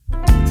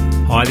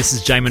Hi, this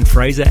is Jamin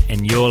Fraser,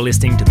 and you're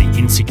listening to The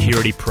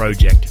Insecurity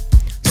Project,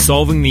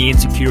 solving the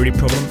insecurity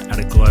problem at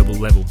a global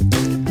level.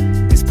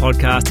 This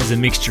podcast is a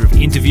mixture of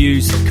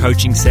interviews,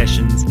 coaching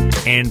sessions,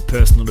 and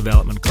personal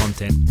development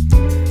content.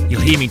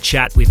 You'll hear me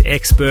chat with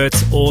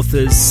experts,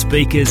 authors,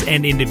 speakers,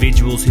 and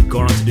individuals who've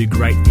gone on to do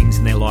great things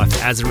in their life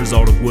as a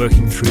result of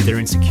working through their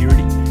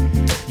insecurity.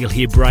 You'll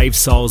hear brave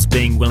souls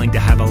being willing to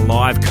have a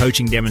live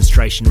coaching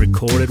demonstration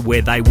recorded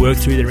where they work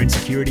through their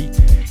insecurity.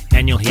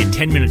 And you'll hear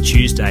 10 Minute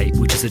Tuesday,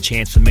 which is a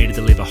chance for me to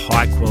deliver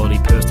high-quality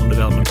personal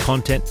development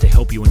content to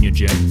help you on your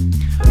journey.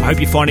 I hope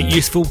you find it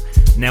useful.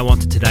 Now on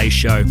to today's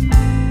show.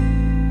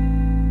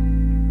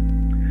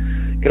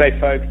 G'day,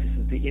 folks. This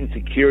is the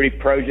Insecurity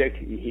Project.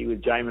 You're here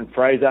with Jamin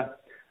Fraser.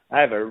 I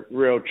have a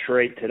real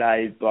treat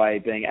today by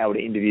being able to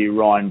interview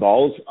Ryan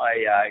Bowles.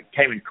 I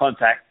came in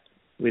contact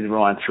with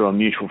Ryan through a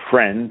mutual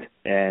friend,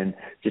 and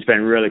just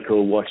been really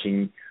cool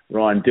watching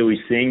Ryan do his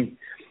thing.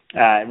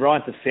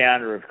 Ryan's the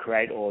founder of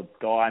Create or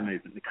Die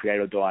Movement, the Create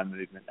or Die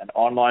Movement, an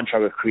online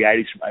tribe of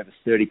creatives from over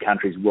 30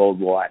 countries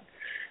worldwide,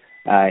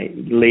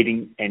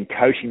 leading and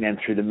coaching them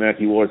through the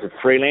murky waters of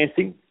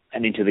freelancing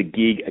and into the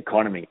gig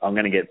economy. I'm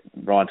going to get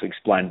Ryan to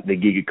explain the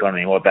gig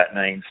economy and what that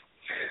means.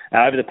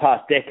 Over the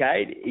past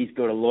decade, he's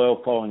built a loyal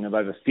following of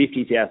over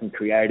 50,000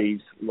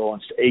 creatives,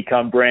 launched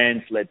eCom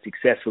brands, led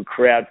successful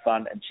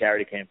crowdfund and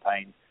charity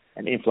campaigns,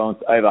 and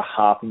influenced over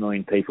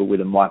 500,000 people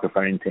with a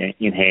microphone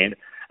in hand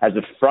as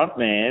a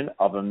frontman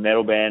of a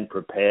metal band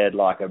prepared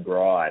like a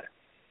bride.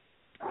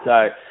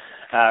 So,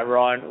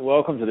 Ryan,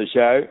 welcome to the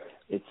show.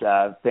 It's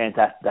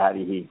fantastic to have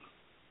you here.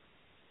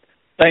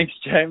 Thanks,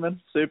 Jamin.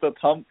 Super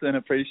pumped and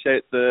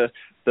appreciate the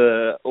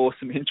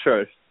awesome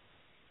intro.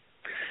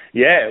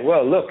 Yeah,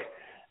 well, look,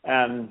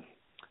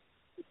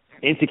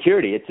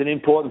 insecurity, it's an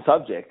important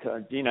subject.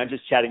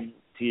 Just chatting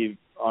to you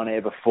on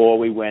air before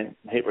we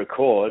hit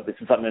record, this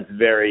is something that's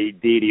very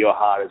dear to your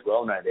heart as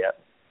well, no doubt.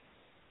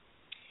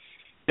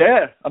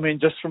 Yeah,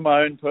 just from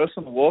my own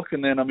personal walk,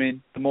 and then,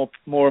 the more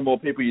and more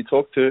people you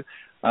talk to,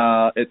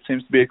 it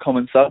seems to be a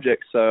common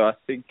subject. So I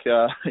think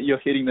you're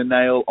hitting the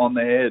nail on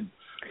the head.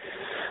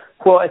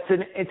 Well,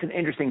 it's an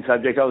interesting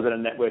subject. I was at a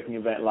networking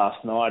event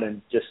last night,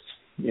 and just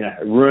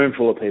a room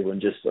full of people,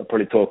 and I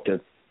probably talked to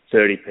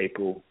 30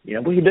 people.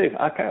 What do you do?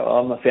 Okay, well,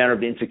 I'm the founder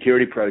of the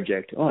Insecurity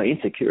Project. Oh,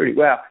 insecurity,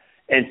 wow.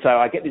 And so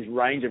I get this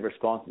range of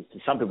responses.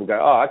 Some people go,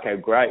 oh, okay,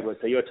 great. Well,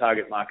 so your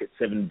target market's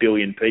 7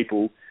 billion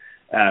people.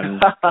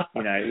 Good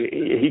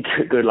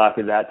luck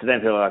with that. To them,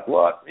 people are like,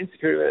 what?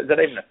 Insecurity? Is that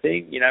even a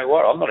thing? You know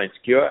what? I'm not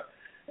insecure.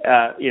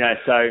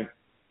 So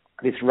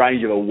this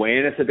range of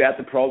awareness about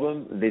the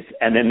problem,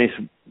 and then this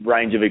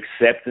range of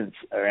acceptance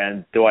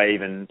around, do I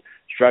even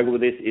struggle with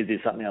this? Is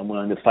this something I'm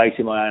willing to face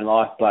in my own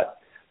life? But,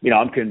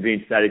 I'm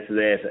convinced that it's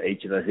there for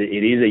each of us.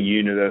 It is a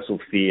universal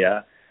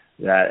fear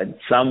that in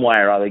some way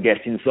or other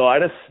gets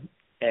inside us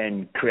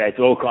and creates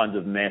all kinds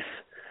of mess.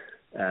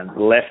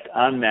 Left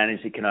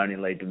unmanaged, it can only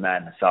lead to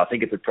madness. So I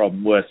think it's a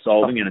problem worth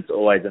solving, and it's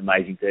always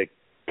amazing to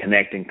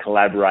connect and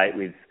collaborate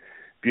with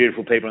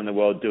beautiful people in the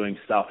world doing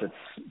stuff that's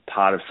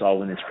part of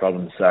solving this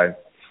problem. So,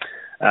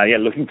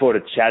 looking forward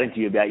to chatting to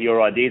you about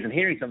your ideas and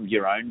hearing some of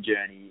your own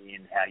journey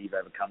in how you've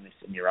overcome this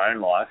in your own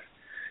life.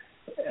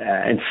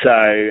 And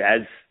so,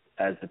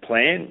 as the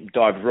plan,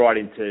 dive right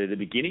into the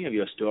beginning of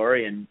your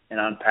story and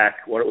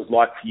unpack what it was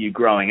like for you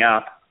growing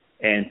up,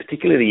 and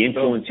particularly the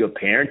influence your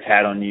parents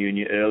had on you in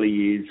your early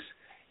years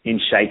in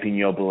shaping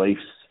your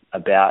beliefs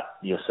about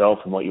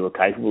yourself and what you were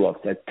capable of.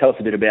 So tell us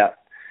a bit about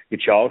your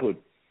childhood.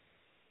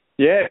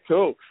 Yeah,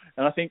 cool.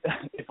 And I think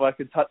if I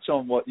could touch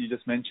on what you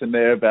just mentioned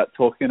there about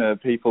talking to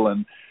people,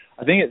 and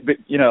I think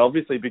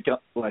obviously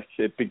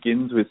it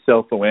begins with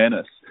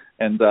self-awareness,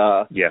 and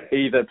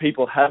either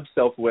people have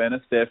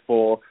self-awareness,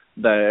 therefore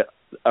they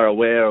are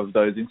aware of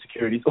those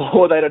insecurities,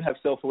 or they don't have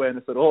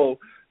self-awareness at all,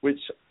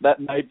 which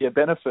that may be a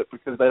benefit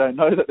because they don't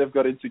know that they've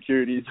got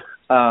insecurities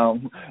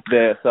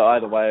there. So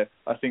either way,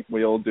 I think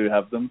we all do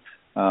have them,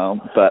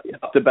 but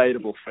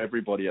debatable for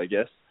everybody, I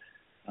guess.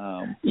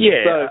 I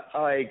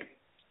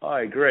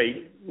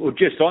agree. Well,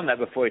 just on that,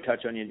 before we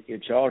touch on your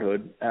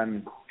childhood,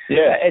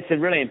 it's a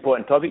really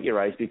important topic you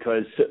raised,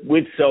 because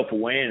with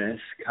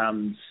self-awareness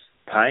comes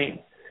pain.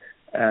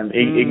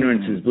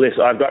 Ignorance is bliss.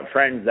 I've got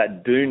friends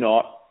that do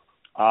not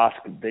ask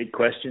big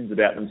questions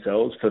about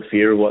themselves for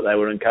fear of what they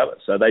will uncover.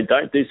 So they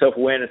don't do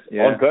self-awareness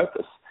on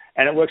purpose.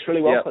 And it works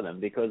really well for them,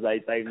 because they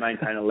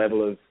maintain a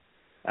level of,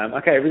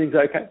 okay, everything's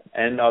okay,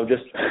 and I'll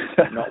just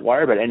not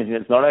worry about anything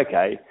that's not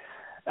okay.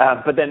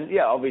 But then,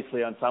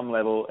 obviously on some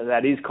level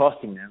that is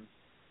costing them,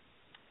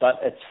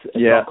 but it's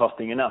not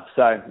costing enough.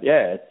 So,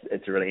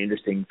 it's a really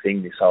interesting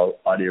thing, this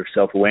whole idea of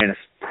self-awareness.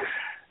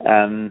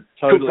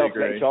 Totally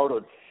agree.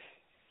 Childhood.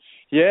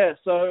 Yeah,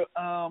 so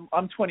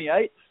I'm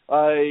 28.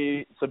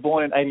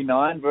 Born in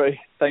 89, very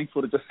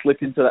thankful to just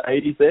slip into the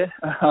 80s there.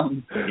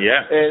 And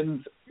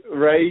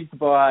raised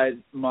by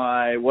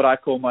what I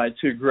call my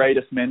two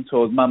greatest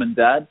mentors, Mum and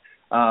Dad.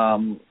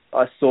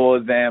 I saw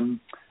them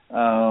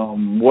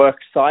work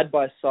side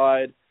by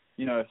side,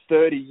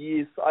 30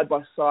 years side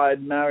by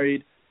side,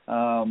 married,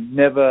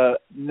 never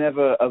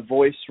a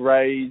voice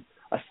raised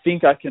I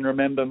think I can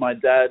remember my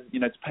dad,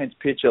 to paint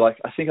a picture, like,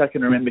 I think I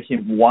can remember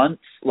him once,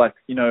 like,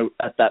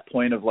 at that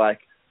point of like,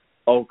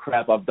 oh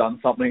crap, I've done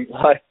something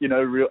like,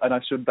 real, and I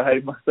should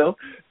behave myself.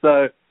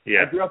 So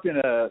I grew up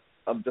in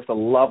just a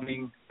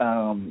loving,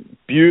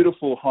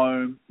 beautiful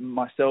home,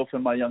 myself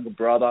and my younger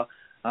brother,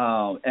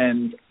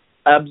 and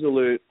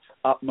absolute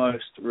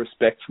utmost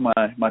respect for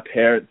my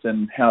parents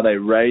and how they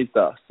raised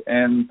us.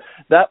 And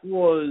that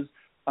was,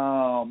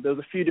 there was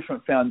a few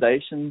different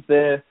foundations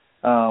there.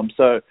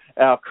 So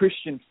our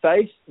Christian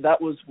faith,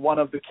 that was one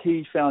of the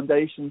key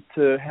foundations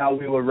to how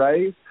we were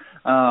raised.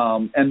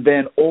 And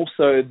then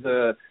also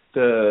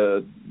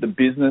the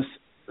business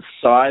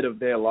side of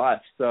their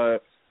life. So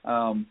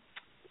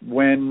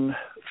when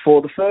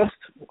for the first,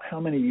 how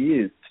many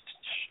years?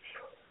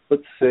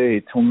 Let's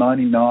see, till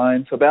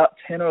 99. So about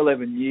 10 or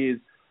 11 years,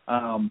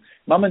 Mum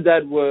and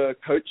Dad were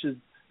coaches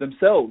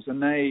themselves,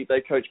 and they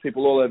coach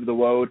people all over the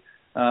world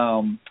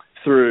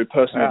through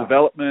personal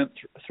development,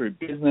 through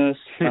business,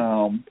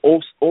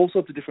 all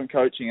sorts of different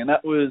coaching. And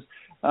that was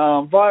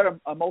via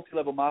a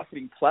multi-level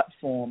marketing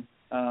platform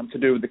to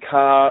do with the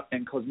car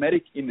and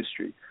cosmetic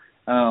industry.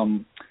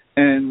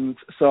 And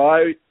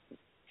so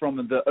from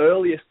the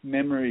earliest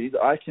memories,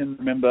 I can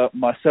remember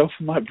myself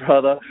and my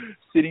brother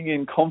sitting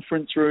in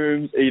conference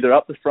rooms, either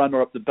up the front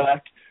or up the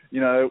back,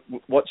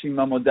 watching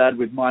Mum or Dad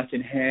with mic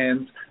in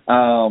hand,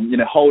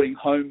 holding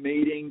home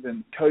meetings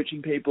and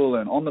coaching people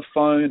and on the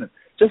phone. And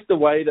just the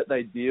way that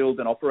they dealt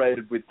and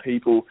operated with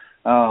people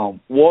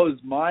was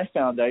my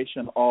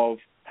foundation of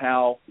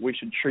how we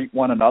should treat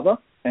one another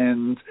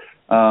and,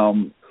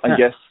 I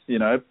guess,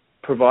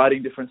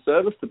 providing different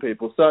service to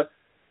people. So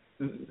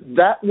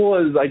that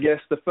was, I guess,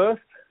 the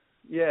first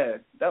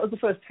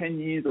 10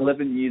 years,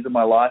 11 years of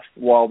my life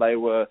while they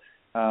were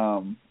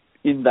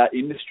in that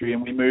industry.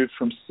 And we moved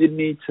from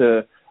Sydney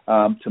to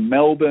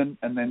Melbourne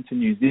and then to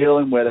New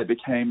Zealand, where they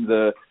became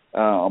the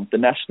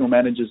national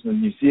managers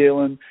in New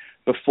Zealand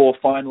before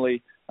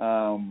finally,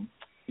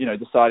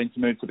 deciding to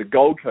move to the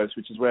Gold Coast,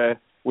 which is where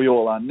we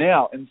all are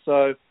now. And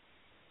so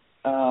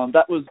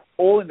that was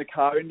all in the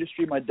car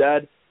industry. My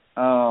dad,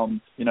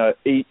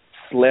 eat,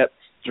 slept,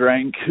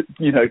 drank,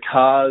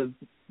 cars,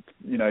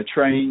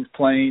 trains,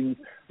 planes,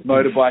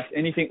 motorbikes,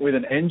 anything with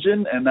an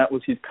engine, and that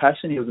was his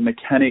passion. He was a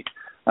mechanic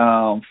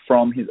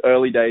from his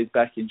early days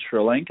back in Sri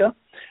Lanka.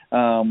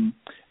 And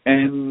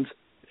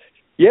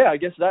I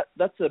guess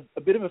that's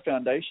a bit of a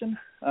foundation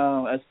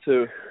as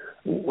to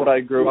what I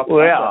grew up with.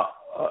 Wow,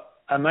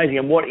 amazing.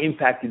 And what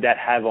impact did that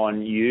have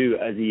on you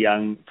as a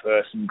young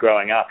person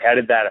growing up? How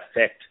did that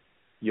affect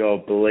your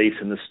beliefs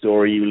and the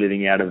story you were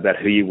living out about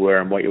who you were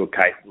and what you were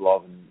capable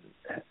of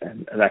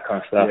and that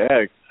kind of stuff?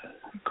 Yeah,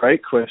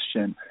 great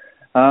question.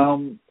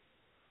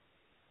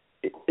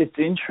 It's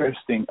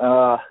interesting.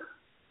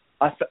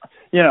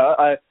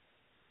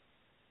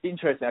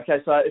 Interesting.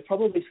 Okay, so it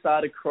probably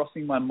started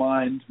crossing my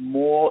mind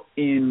more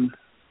in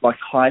like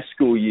high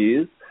school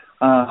years.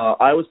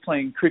 I was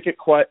playing cricket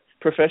quite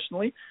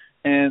professionally,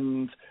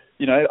 and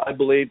I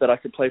believed that I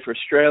could play for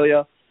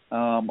Australia.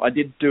 I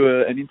did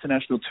do an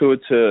international tour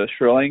to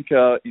Sri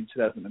Lanka in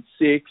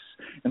 2006,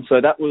 and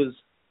so that was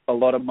a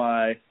lot of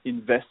my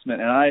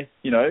investment. And I,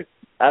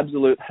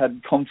 absolute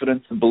had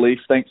confidence and belief,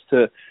 thanks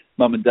to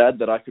Mum and Dad,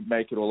 that I could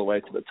make it all the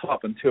way to the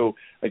top until,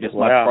 I guess,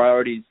 my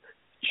priorities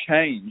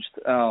changed,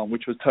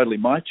 which was totally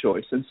my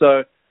choice. And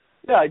so,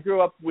 I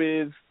grew up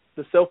with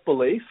the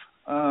self-belief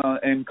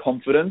and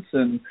confidence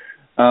and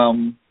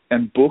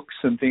books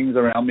and things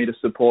around me to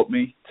support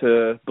me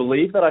to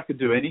believe that I could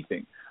do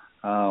anything.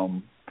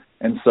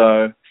 And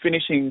so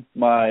finishing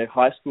my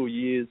high school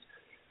years,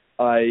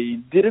 I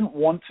didn't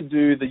want to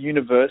do the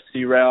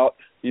university route,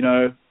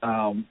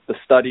 the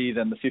study,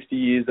 then the 50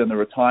 years and the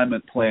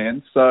retirement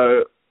plan.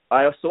 So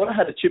I sort of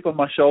had a chip on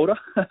my shoulder.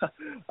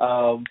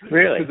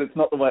 Really? Because it's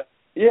not the way.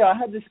 Yeah, I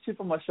had this chip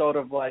on my shoulder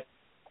of like,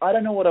 I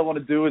don't know what I want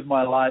to do with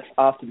my life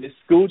after this.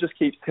 School just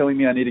keeps telling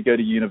me I need to go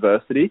to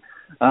university.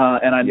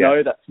 And I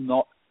know that's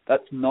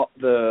not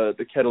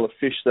the kettle of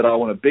fish that I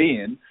want to be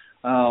in.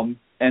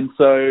 And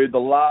so the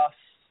last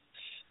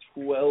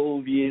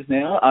 12 years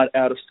now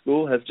out of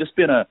school has just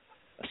been a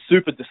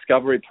super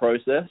discovery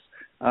process.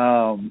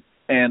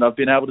 And I've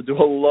been able to do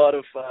a lot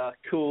of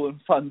cool and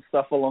fun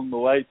stuff along the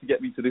way to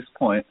get me to this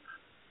point.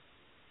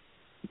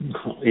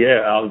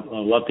 Yeah, I'd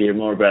love to hear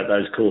more about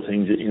those cool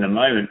things in a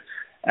moment.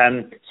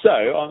 So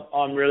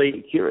I'm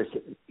really curious.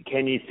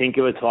 Can you think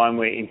of a time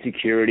where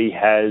insecurity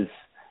has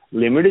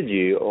limited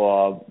you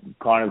or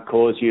kind of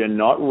caused you to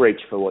not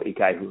reach for what you're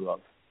capable of?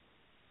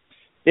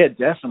 Yeah,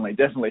 definitely.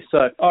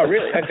 So, oh,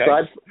 really?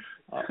 Okay.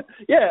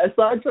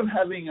 Aside from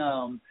having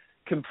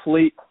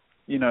complete,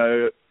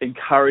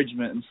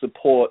 encouragement and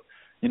support,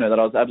 that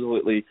I was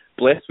absolutely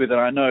blessed with, and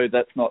I know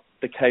that's not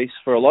the case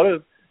for a lot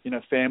of,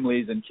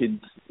 families and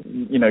kids,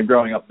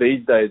 growing up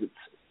these days.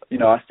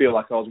 It's, I feel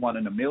like I was one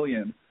in a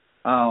million.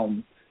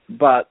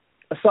 But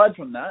aside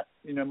from that,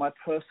 my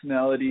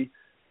personality,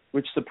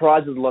 which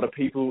surprises a lot of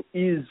people,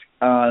 is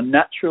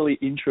naturally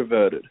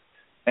introverted.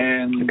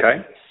 And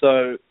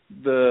so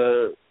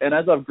and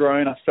as I've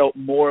grown, I felt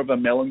more of a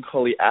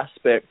melancholy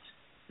aspect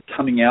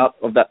coming out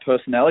of that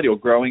personality or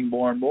growing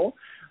more and more,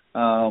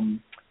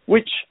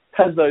 which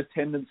has those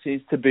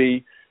tendencies to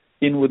be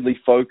inwardly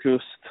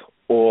focused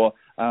or,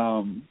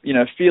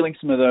 feeling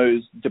some of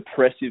those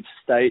depressive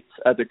states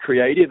as a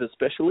creative,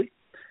 especially,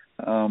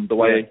 the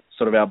way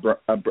sort of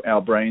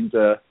our brains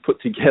are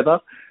put together.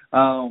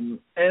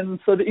 And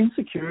so the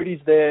insecurities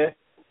there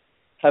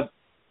have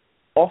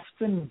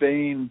often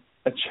been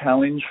a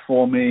challenge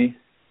for me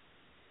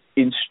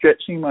in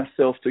stretching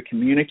myself to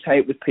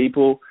communicate with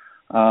people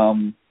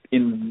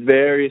in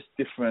various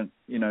different,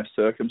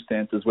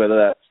 circumstances, whether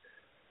that's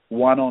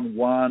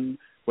one-on-one,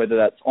 whether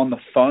that's on the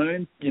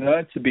phone.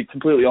 To be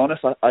completely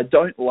honest, I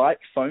don't like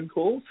phone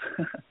calls.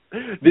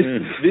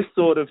 This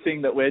sort of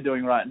thing that we're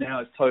doing right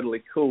now is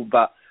totally cool,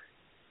 but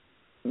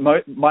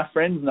my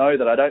friends know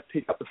that I don't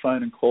pick up the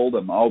phone and call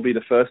them. I'll be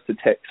the first to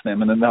text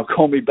them, and then they'll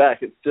call me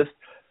back. It's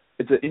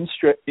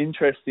an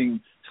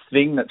interesting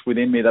thing that's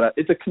within me that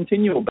it's a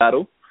continual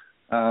battle.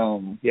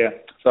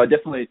 So I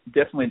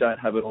definitely don't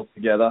have it all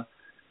together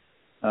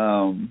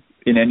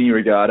in any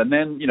regard. And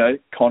then,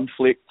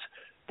 conflict,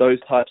 those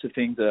types of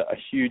things are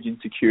huge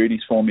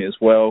insecurities for me as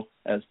well,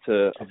 as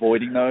to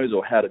avoiding those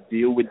or how to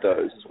deal with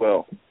those as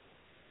well.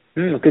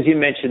 Because you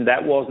mentioned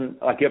that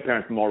wasn't, like, your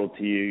parents modeled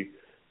to you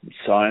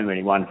so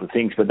many wonderful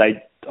things, but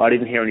I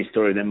didn't hear any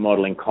story of them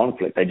modeling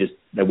conflict.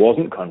 There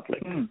wasn't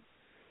conflict.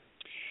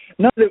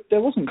 No, there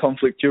wasn't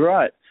conflict. You're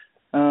right.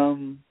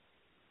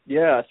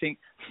 I think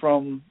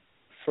from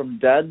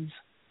Dad's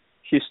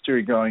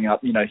history growing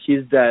up,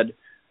 his dad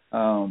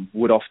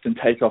would often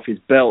take off his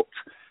belt,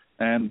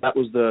 and that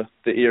was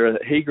the era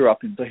that he grew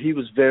up in. So he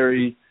was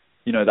very,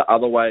 the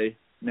other way,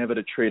 never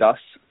to treat us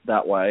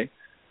that way.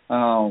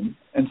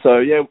 And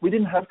so, we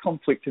didn't have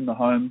conflict in the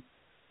home,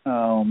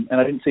 and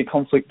I didn't see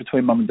conflict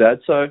between Mum and Dad.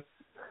 So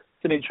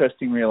it's an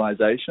interesting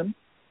realization.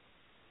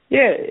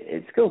 Yeah,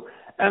 it's cool.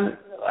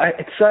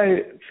 It's so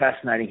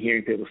fascinating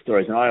hearing people's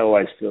stories, and I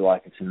always feel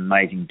like it's an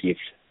amazing gift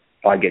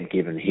I get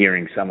given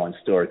hearing someone's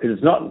story, because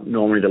it's not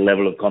normally the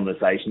level of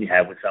conversation you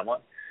have with someone.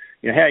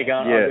 How are you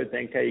going? Oh, good,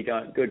 thanks. How are you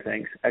going? Good,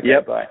 thanks. Okay,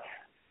 bye.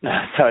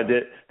 So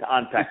to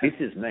unpack, this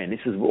is me, and this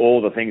is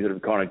all the things that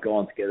have kind of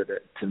gone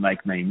together to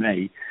make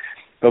me.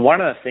 But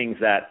one of the things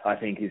that I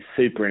think is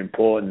super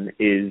important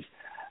is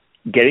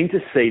getting to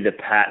see the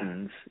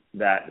patterns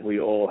that we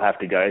all have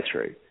to go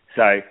through.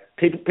 So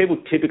people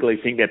typically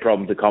think their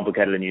problems are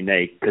complicated and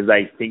unique because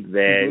they think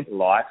their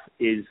life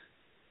is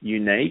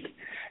unique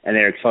and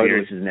their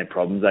experiences and their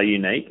problems are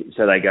unique.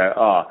 So they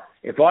go,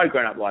 if I'd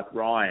grown up like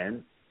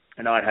Ryan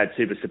and I'd had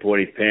super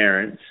supportive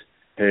parents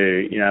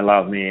who,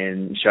 loved me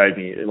and showed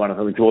me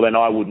wonderful things, well, then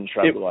I wouldn't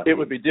struggle like this. It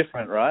would be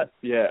different, right?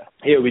 Yeah.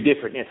 It would be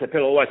different. Yeah. So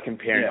people are always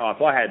comparing,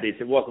 if I had this,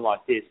 it wasn't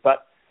like this.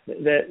 But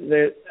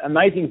the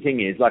amazing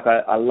thing is, like,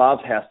 I love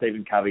how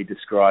Stephen Covey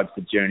describes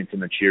the journey to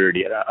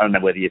maturity. I don't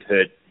know whether you've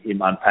heard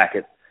him unpack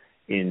it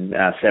in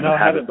Seven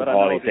Habits of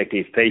Highly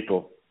Effective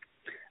People.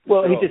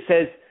 Well, he just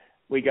says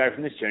we go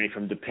from this journey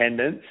from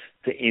dependence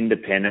to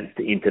independence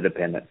to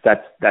interdependence.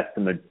 That's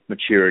the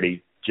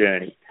maturity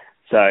journey.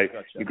 So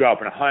you grow up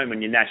in a home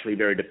and you're naturally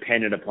very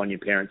dependent upon your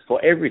parents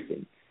for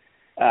everything.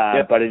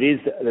 But it is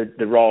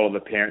the role of a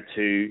parent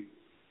to,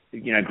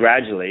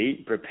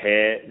 gradually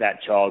prepare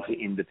that child for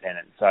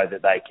independence so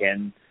that they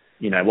can,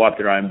 wipe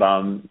their own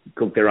bum,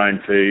 cook their own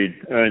food,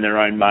 earn their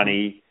own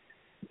money,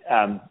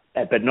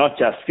 but not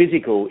just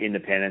physical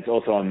independence,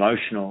 also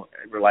emotional,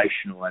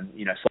 relational, and,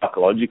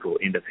 psychological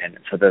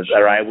independence, so that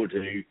they're able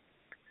to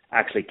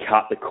actually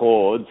cut the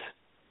cords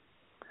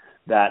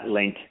that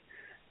link,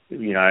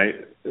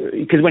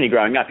 because when you're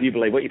growing up, you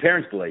believe what your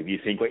parents believe. You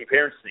think what your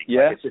parents think.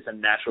 Yeah. Like, it's just a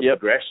natural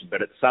progression.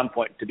 But at some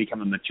point, to become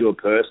a mature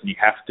person, you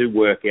have to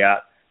work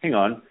out, hang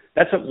on,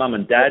 that's what Mum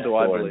and Dad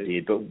thought and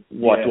did, but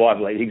what do I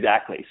believe?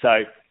 Exactly.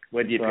 So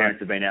whether your parents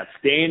have been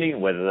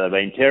outstanding, whether they've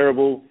been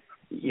terrible,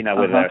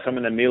 whether they're some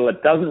in the middle,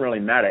 it doesn't really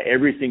matter.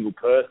 Every single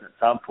person at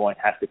some point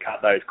has to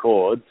cut those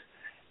cords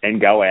and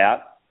go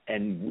out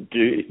and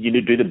do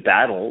the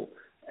battle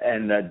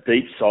and the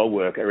deep soul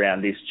work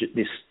around this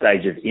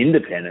stage of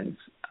independence.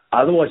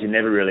 Otherwise, you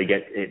never really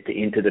get to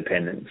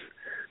interdependence.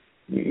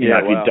 If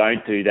you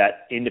don't do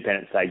that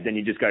independent stage, then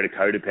you just go to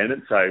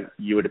codependent. So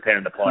you were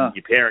dependent upon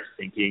your parents'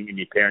 thinking and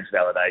your parents'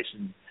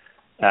 validation.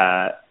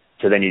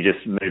 So then you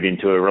just move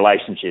into a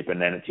relationship,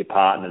 and then it's your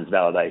partner's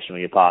validation or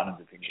your partner's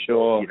opinion.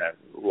 Sure.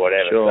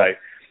 Whatever. Sure. So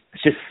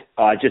it's just,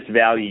 I just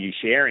value you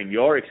sharing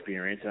your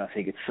experience, and I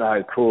think it's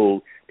so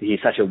cool to hear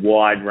such a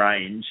wide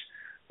range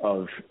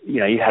of,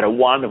 you had a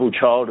wonderful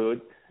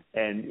childhood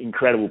and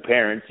incredible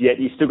parents, yet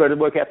you still got to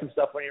work out some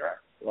stuff on your own.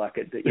 Like,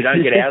 you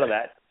don't get out of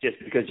that just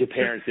because your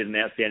parents did an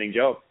outstanding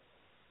job.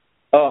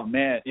 Oh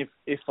man, if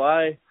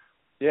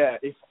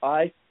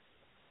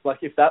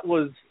that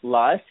was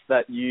life,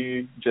 that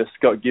you just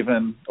got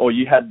given, or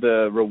you had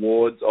the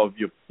rewards of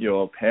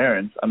your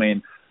parents, I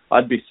mean,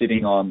 I'd be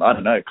sitting on, I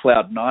don't know,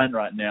 cloud 9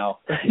 right now.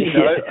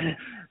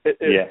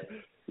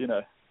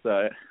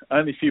 So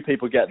only few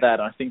people get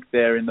that. I think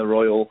they're in the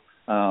royal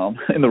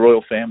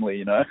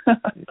family,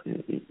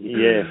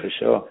 Yeah, for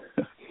sure.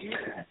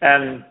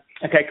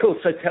 Okay, cool.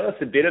 So tell us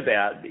a bit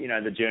about,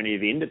 the journey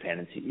of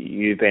independence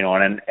you've been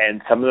on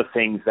and some of the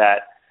things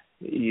that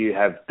you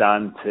have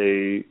done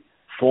to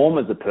form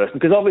as a person,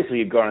 because obviously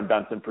you've gone and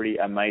done some pretty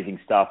amazing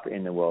stuff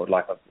in the world.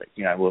 Like,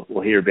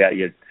 we'll hear about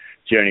your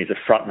journey as a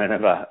frontman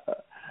of a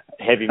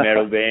heavy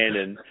metal band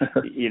and,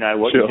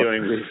 what Sure. you're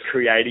doing with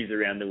creatives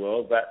around the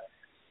world. But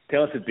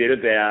tell us a bit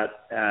about,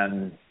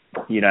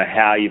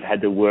 how you've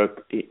had to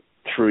work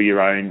through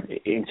your own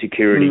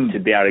insecurity to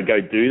be able to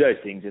go do those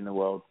things in the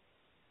world.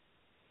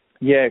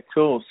 Yeah,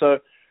 cool. So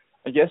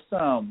I guess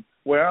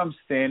where I'm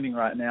standing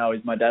right now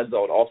is my dad's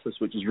old office,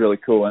 which is really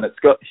cool. And it's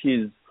got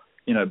his,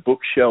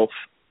 bookshelf,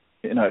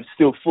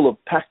 still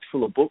packed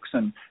full of books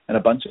and a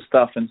bunch of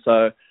stuff. And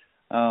so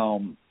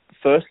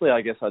firstly,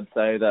 I guess I'd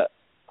say that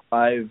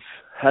I've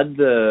had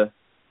the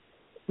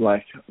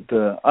luck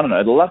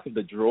of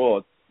the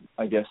draw,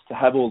 I guess, to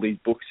have all these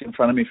books in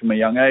front of me from a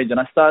young age. And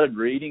I started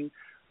reading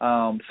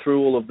through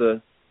all of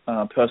the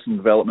personal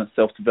development,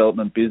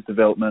 self-development, biz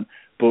development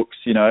books,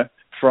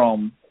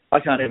 from, I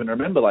can't even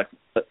remember,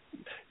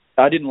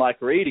 I didn't like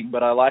reading,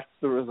 but I liked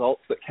the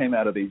results that came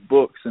out of these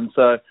books. And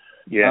so,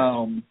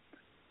 I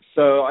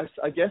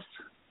guess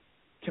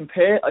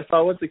if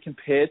I was to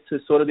compare to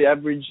sort of the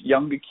average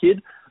younger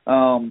kid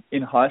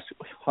in high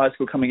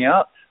school coming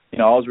out, I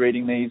was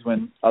reading these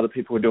when other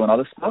people were doing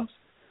other stuff,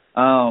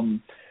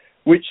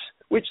 which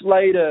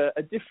laid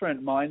a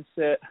different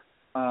mindset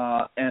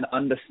and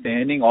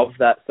understanding of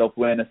that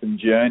self-awareness and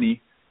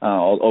journey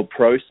or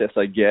process,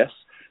 I guess.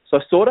 So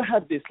I sort of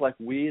had this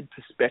weird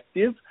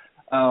perspective,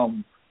 or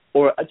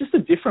just a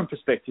different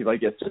perspective, I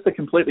guess, just a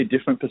completely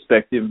different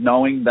perspective,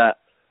 knowing that,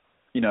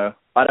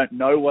 I don't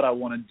know what I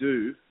want to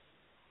do,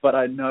 but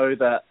I know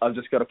that I've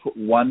just got to put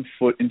one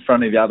foot in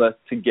front of the other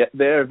to get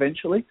there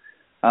eventually.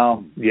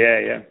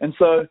 And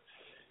so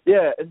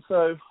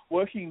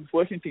working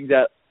things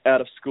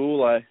out of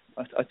school, I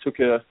took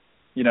a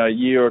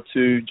year or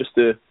two just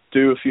to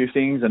do a few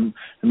things and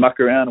muck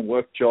around and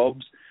work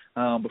jobs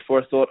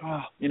before I thought,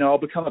 I'll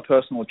become a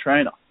personal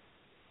trainer.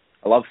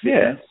 I love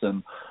fitness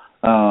and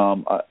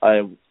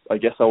I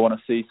guess I want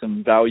to see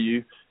some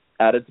value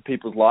added to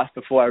people's life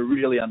before I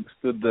really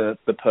understood the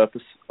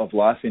purpose of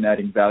life in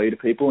adding value to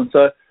people. And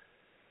so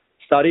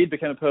studied,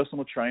 became a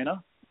personal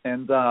trainer.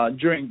 And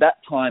during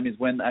that time is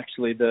when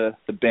actually the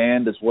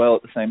band as well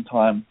at the same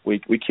time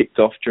we kicked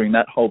off during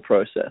that whole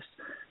process.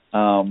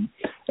 And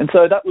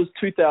so that was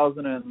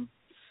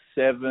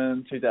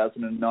 2007,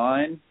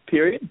 2009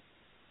 period.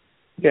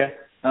 Yeah.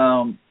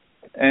 And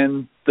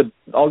I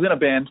was in a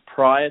band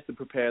prior to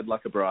Prepared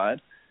Like a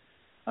Bride,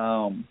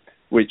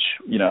 which,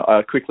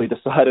 I quickly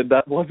decided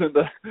that wasn't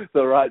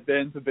the right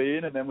band to be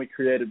in, and then we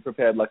created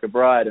Prepared Like a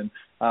Bride. And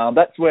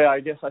that's where I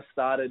guess I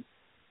started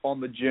on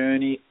the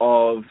journey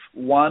of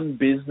one,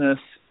 business,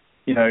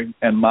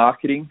 and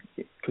marketing,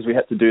 because we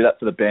had to do that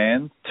for the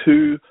band.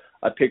 Two,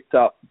 I picked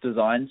up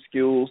design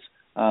skills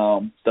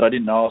that I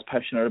didn't know I was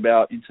passionate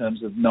about in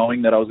terms of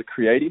knowing that I was a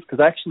creative, because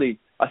I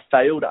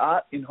failed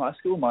art in high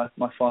school. My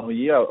final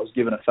year, I was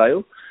given a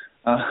fail.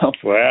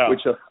 Wow.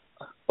 Which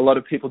a lot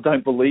of people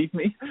don't believe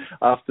me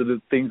after the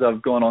things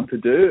I've gone on to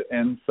do.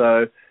 And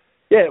so,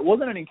 it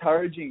wasn't an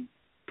encouraging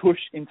push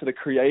into the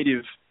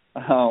creative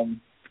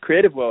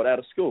world out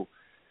of school.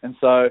 And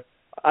so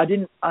I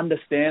didn't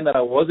understand that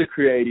I was a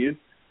creative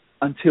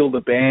until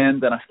the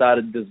band, and I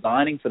started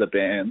designing for the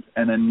band,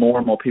 and then more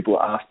and more people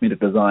asked me to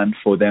design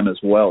for them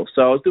as well.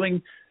 So I was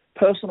doing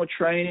personal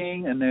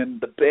training and then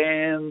the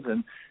band,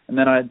 and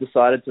then I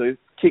decided to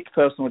kick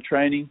personal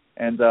training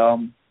and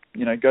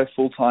go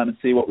full time and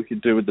see what we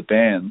could do with the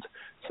band.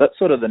 So that's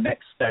sort of the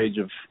next stage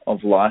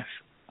of life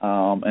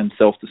and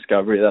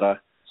self-discovery that I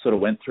sort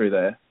of went through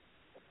there.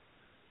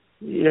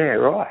 Yeah,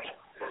 right.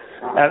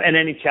 And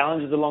any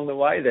challenges along the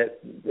way that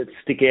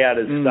stick out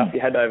as stuff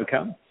you had to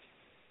overcome?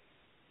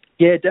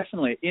 Yeah,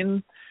 definitely.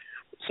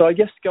 So I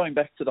guess going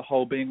back to the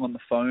whole being on the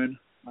phone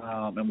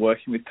and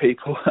working with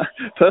people,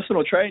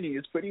 personal training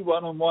is pretty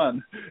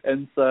one-on-one.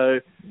 And so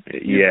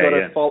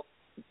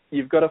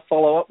you've got to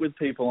follow up with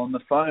people on the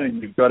phone.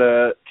 You've got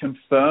to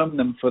confirm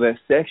them for their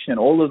session.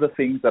 All of the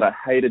things that I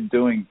hated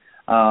doing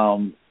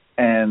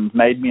and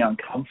made me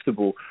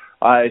uncomfortable.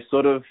 I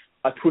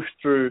pushed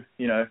through,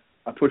 a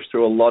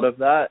lot of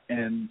that,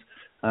 and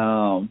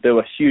there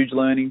were huge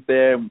learnings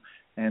there.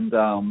 And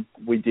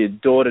we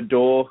did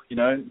door-to-door,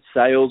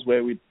 sales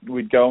where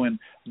we'd go and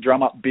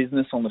drum up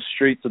business on the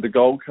streets of the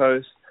Gold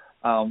Coast.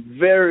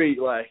 Very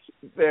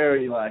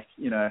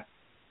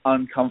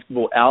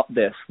uncomfortable out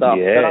there stuff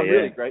that I'm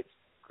really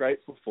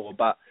grateful for.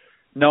 But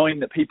knowing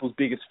that people's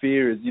biggest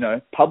fear is,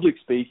 public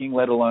speaking,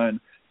 let alone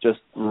just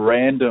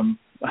random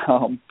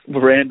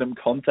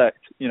contact,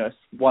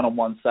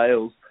 one-on-one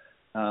sales.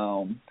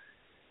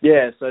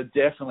 So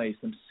definitely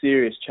some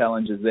serious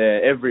challenges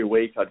there. Every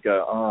week I'd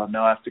go, I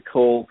have to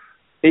call,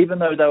 even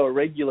though they were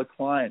regular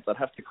clients, I'd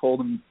have to call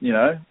them,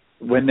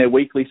 when their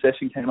weekly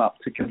session came up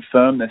to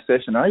confirm their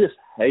session. I just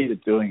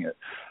hated doing it.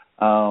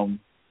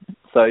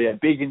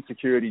 Big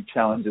insecurity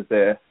challenges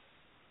there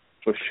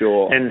for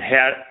sure. And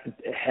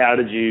how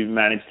did you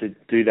manage to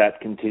do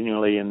that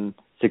continually and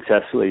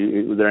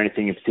successfully? Was there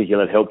anything in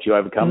particular that helped you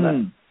overcome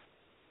that?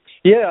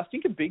 Yeah, I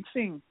think a big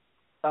thing,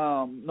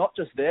 not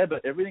just there,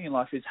 but everything in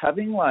life, is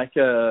having like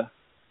a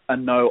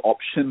no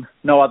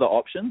other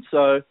option.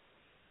 So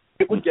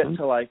it would get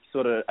to like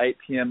sort of 8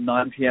 p.m.,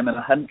 9 p.m. and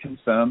I hadn't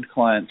confirmed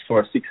clients for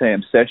a 6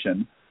 a.m.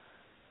 session.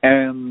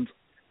 And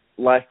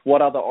like,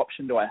 what other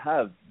option do I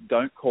have?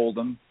 Don't call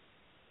them,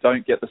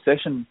 don't get the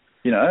session,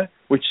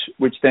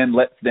 which then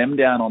lets them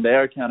down on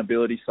their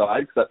accountability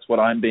side, because that's what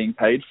I'm being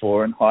paid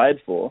for and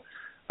hired for.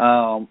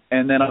 And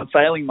then I'm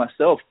failing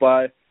myself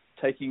by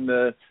taking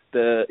the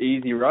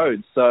easy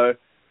road. So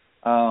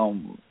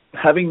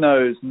having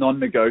those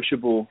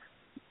non-negotiables,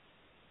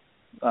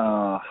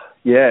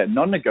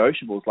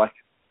 like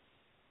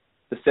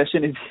the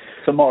session is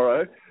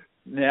tomorrow,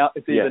 now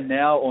it's either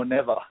now or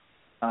never,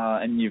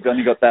 and you've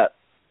only got that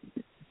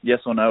yes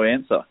or no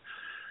answer.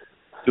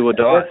 Do or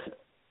die.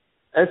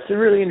 That's a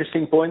really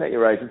interesting point that you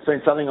raised. It's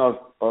been something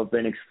I've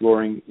been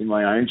exploring in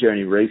my own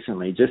journey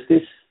recently. Just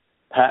this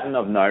pattern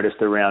I've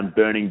noticed around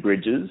burning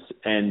bridges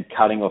and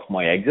cutting off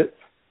my exits.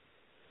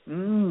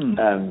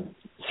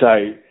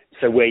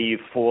 So where you're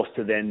forced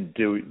to then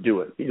do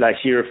it.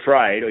 Like, you're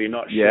afraid or you're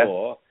not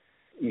sure.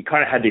 You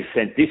kind of had this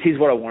sense, this is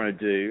what I want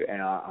to do,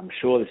 and I'm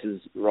sure this is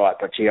right,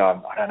 but gee, I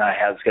don't know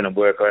how it's going to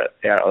work out.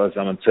 There's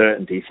some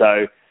uncertainty.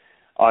 So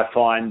I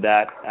find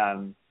that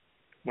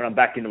when I'm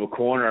backed into a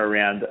corner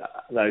around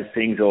those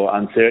things or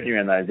uncertainty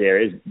around those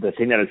areas, the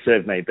thing that has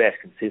served me best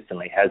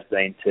consistently has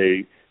been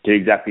to do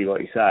exactly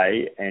what you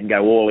say and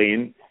go all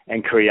in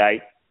and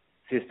create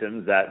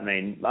systems that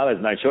mean, well,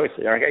 there's no choice.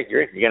 Okay,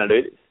 you're going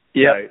to do this.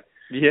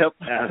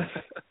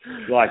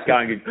 Like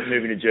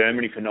moving to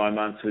Germany for 9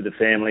 months with the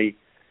family.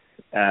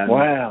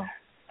 Wow.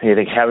 And you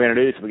think, how are we going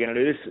to do this? We're going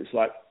to do this. It's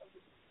like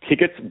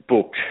tickets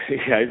booked,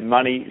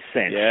 money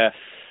sent. Yeah.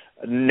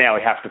 Now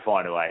we have to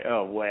find a way.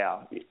 Oh,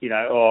 wow.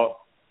 Or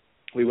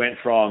we went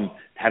from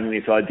having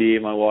this idea,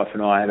 my wife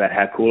and I, about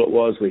how cool it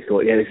was. We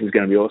thought, this is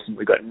going to be awesome.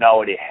 We've got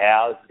no idea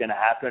how this is going to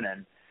happen,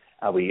 and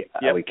are we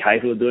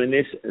capable of doing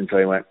this? And so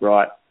we went,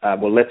 right,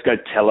 well, let's go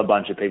tell a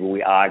bunch of people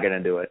we are going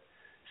to do it.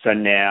 So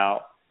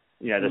now,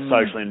 the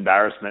social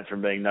embarrassment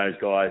from being those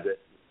guys that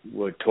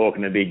were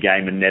talking a big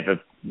game and never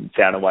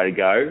found a way to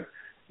go,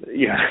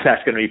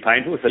 that's going to be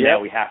painful. So now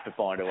we have to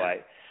find a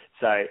way.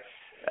 So,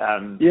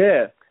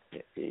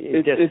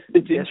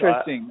 it's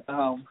interesting.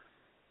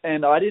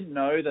 And I didn't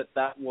know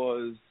that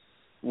was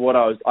what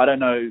I was. I don't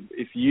know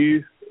if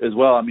you as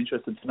well. I'm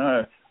interested to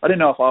know. I didn't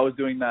know if I was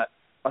doing that.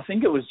 I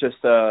think it was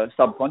just a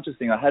subconscious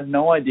thing. I had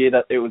no idea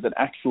that it was an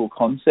actual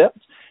concept.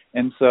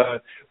 And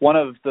so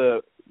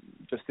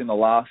just in the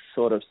last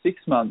sort of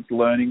 6 months,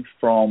 learning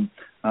from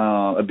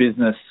a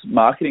business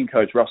marketing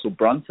coach, Russell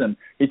Brunson,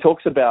 he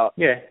talks about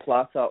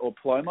plata or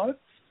plomo,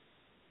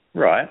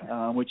 right?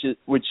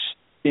 Which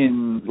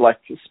in like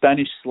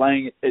Spanish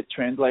slang it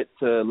translates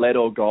to lead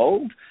or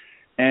gold,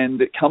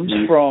 and it comes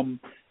from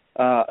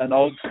an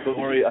old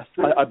story.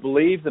 I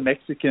believe the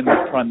Mexican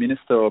prime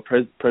minister or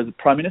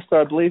prime minister,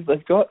 I believe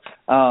they've got,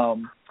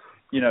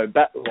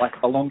 back like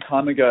a long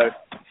time ago,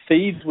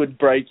 thieves would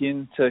break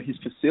into his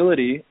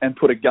facility and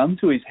put a gun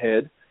to his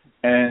head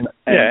and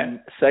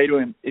say to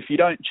him, if you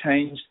don't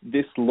change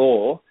this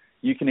law,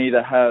 you can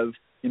either have,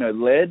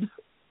 lead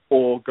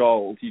or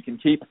gold. You can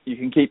keep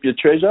your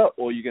treasure,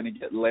 or you're going to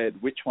get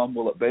lead. Which one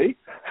will it be?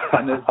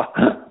 And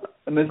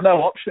there's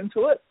no option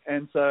to it.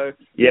 And so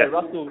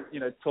Russell,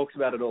 talks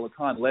about it all the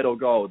time, lead or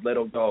gold, lead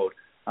or gold.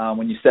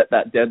 When you set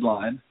that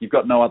deadline, you've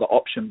got no other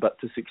option but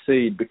to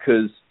succeed,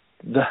 because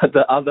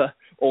the other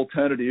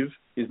alternative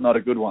is not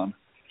a good one.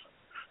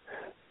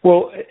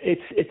 Well,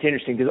 it's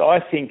interesting, because I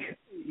think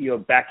you're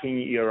backing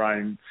your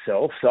own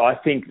self. So I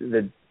think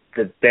the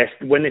best,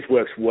 when this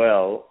works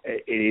well,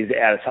 it is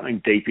out of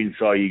something deep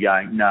inside you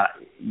going, no,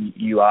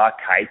 you are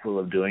capable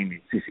of doing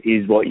this. This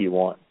is what you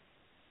want.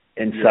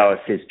 And so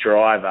it's this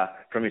driver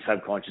from your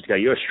subconscious to go,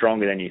 you're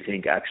stronger than you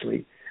think,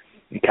 actually.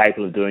 You're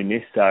capable of doing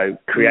this. So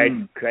create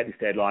this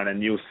deadline,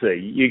 and you'll see.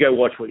 You go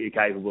watch what you're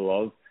capable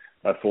of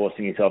by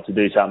forcing yourself to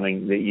do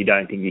something that you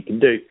don't think you can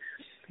do.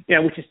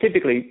 Which is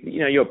typically,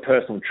 your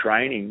personal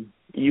training.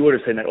 You would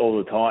have seen that all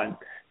the time.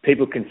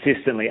 People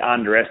consistently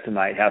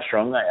underestimate how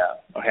strong they are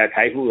or how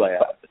capable they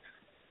are.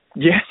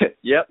 Yeah,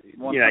 yep.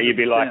 100%. You'd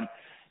be like,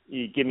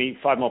 you give me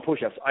 5 more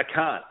push-ups. I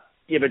can't.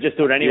 Yeah, but just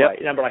do it anyway.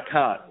 Yep. But I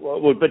can't.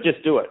 Well, but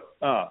just do it.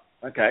 Oh,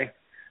 okay.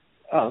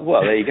 Oh,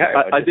 well, there you go.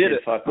 I did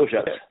it. 5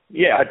 push-ups.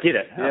 Yeah, I did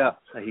it. Yeah.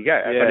 There you go.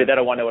 If I did that,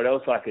 I wonder what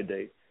else I could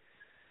do.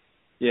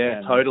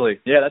 Yeah, totally.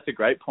 Yeah, that's a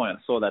great point.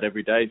 I saw that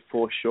every day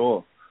for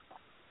sure.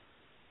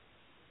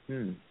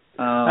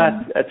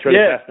 That's really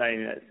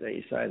fascinating that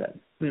you say that.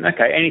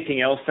 Okay.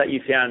 Anything else that you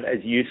found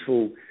as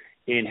useful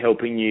in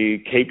helping you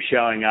keep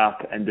showing up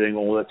and doing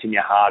all that's in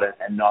your heart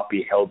and not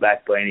be held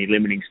back by any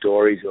limiting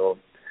stories or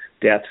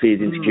doubts,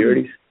 fears,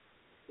 insecurities?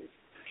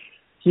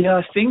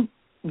 I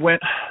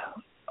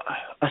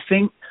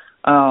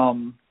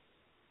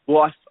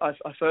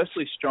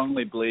firstly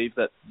strongly believe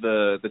that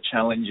the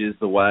challenge is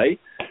the way.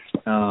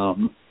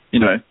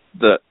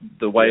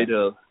 the way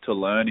to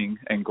learning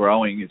and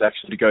growing is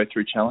actually to go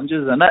through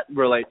challenges, and that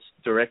relates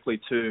directly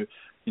to,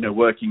 you know,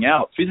 working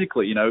out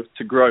physically. You know,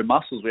 to grow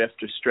muscles, we have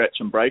to stretch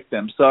and break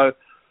them. So,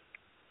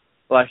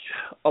 like,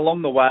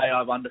 along the way,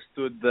 I've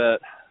understood that,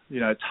 you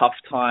know, tough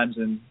times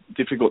and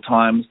difficult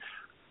times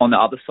on the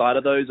other side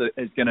of those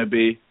is going to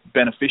be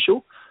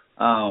beneficial.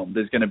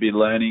 There's going to be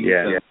learning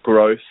and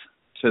growth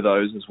to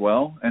those as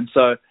well. And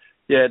so,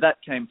 yeah,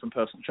 that came from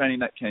personal training.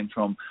 That came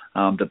from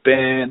the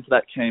band.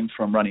 That came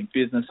from running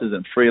businesses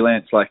and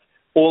freelance, like,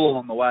 all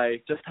along the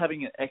way, just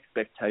having an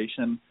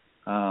expectation.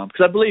 Because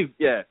I believe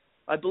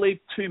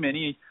too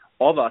many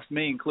of us,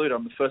 me included,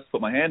 I'm the first to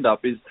put my hand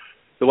up, is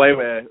the way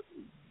we're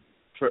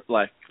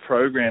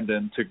programmed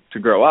and to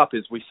grow up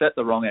is we set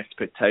the wrong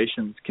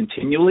expectations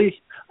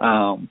continually.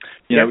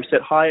 You know, we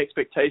set high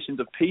expectations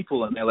of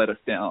people and they let us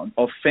down,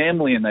 of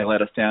family and they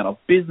let us down, of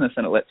business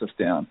and it lets us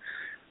down.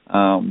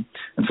 And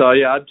so,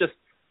 I've just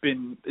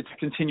it's a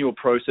continual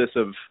process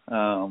of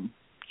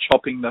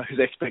chopping those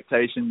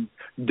expectations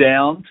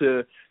down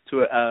to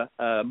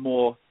a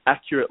more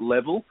accurate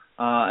level,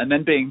 and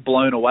then being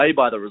blown away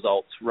by the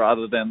results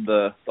rather than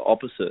the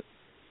opposite.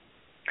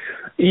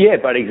 Yeah,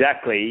 but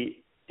exactly.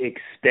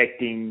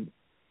 Expecting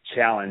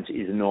challenge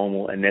is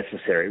normal and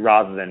necessary,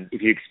 rather than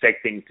if you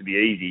expect things to be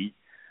easy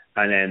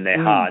and then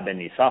they're hard, then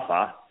you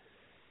suffer.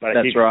 But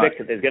if you expect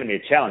that there's going to be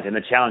a challenge and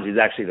the challenge is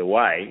actually the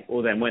way,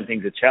 well, then when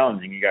things are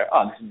challenging, you go,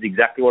 oh, this is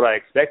exactly what I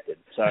expected.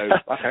 So,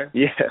 okay,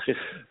 just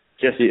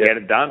get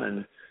it done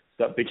and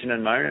stop bitching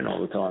and moaning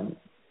all the time.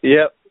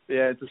 Yep.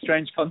 Yeah, it's a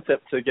strange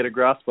concept to get a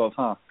grasp of,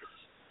 huh?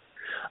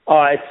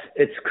 Oh,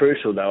 it's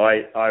crucial, though.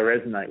 I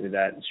resonate with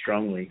that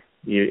strongly.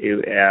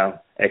 Our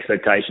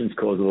expectations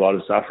cause a lot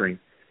of suffering.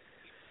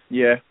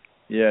 Yeah,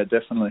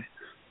 definitely.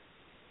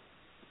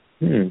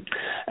 So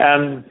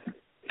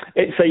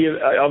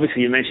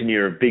you mentioned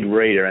you're a big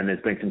reader, and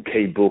there's been some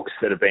key books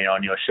that have been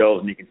on your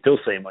shelves, and you can still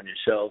see them on your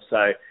shelves.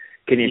 So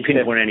can you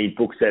pinpoint any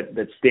books that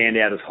stand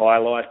out as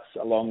highlights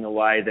along the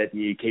way that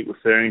you keep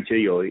referring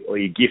to, or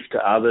you gift to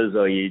others,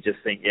 or you just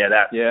think,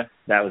 that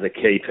was a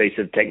key piece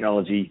of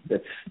technology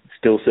that's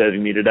still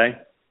serving me today?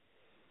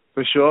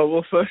 For sure.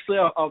 Well, firstly,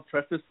 I'll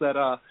preface that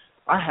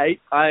I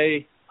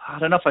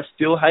don't know if I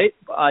still hate,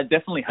 but I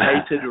definitely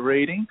hated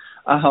reading.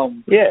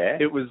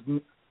 It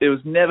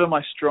was never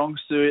my strong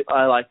suit.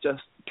 I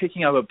just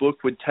picking up a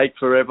book would take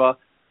forever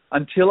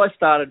until I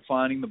started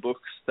finding the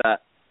books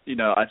that, you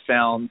know, I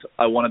found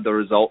I wanted the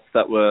results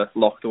that were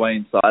locked away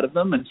inside of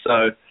them. And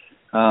so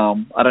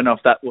I don't know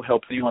if that will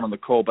help anyone on the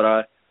call, but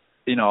I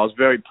was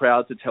very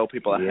proud to tell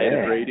people I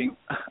hated reading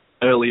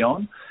early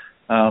on.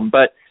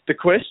 But the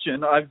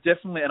question, I've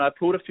definitely, and I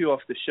pulled a few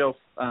off the shelf,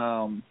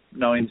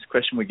 knowing this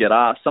question would get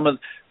asked, some of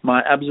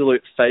my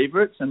absolute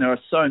favorites, and there are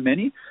so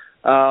many,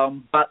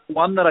 but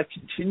one that I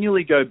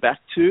continually go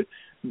back to,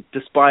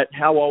 despite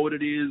how old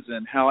it is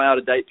and how out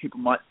of date people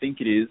might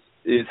think it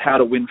is How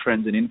to Win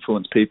Friends and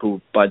Influence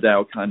People by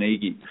Dale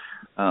Carnegie,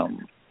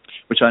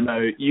 which I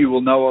know you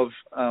will know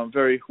of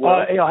very well.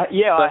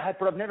 I had,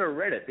 but I've never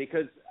read it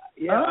because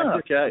I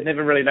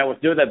never really know what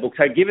to do with that book.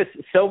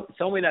 So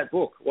sell me that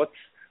book.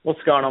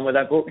 What's going on with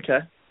that book? Okay.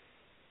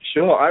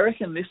 Sure. I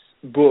reckon this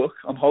book,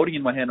 I'm holding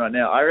in my hand right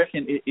now, I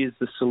reckon it is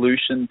the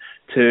solution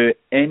to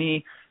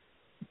any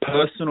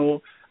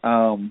personal,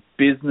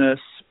 business,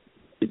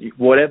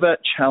 whatever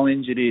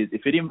challenge it is.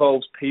 If it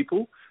involves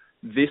people,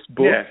 this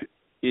book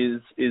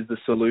is the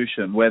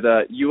solution.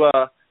 Whether you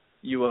are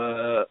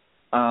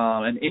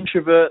an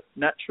introvert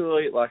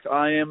naturally, like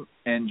I am,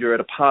 and you're at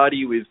a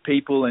party with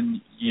people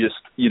and you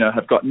just,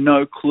 have got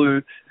no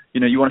clue,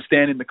 you want to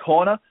stand in the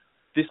corner,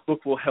 this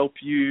book will help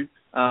you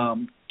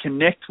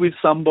connect with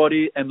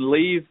somebody and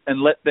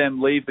let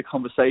them leave the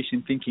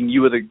conversation thinking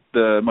you are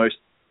the most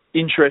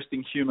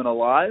interesting human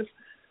alive.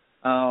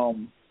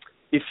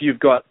 If you've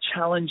got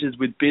challenges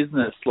with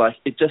business,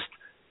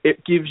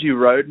 it gives you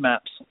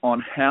roadmaps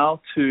on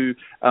how to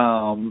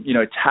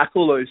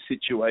tackle those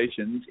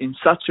situations in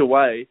such a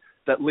way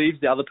that leaves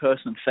the other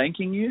person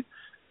thanking you.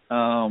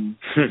 I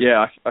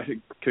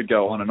could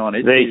go on and on.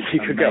 You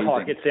could go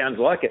on. It sounds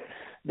like it.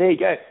 There you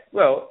go.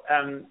 Well,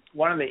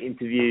 one of the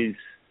interviews,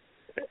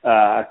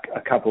 a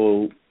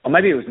couple, or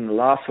maybe it was in the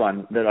last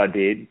one that I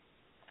did,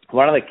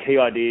 one of the key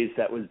ideas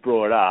that was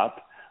brought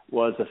up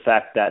was the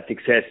fact that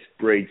success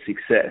breeds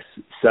success.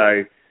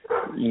 So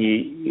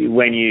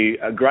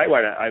a great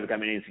way to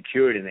overcome an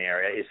insecurity in the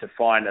area is to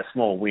find a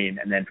small win,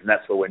 and then from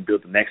that small win,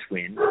 build the next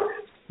win.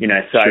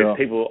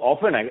 People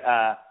often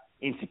are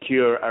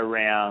insecure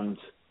around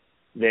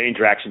their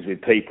interactions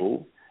with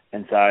people.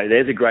 And so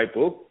there's a great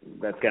book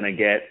that's going to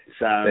get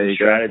some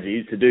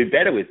strategies to do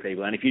better with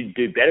people. And if you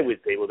do better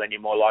with people, then you're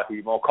more likely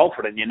to be more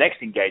confident in your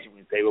next engagement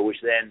with people, which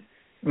then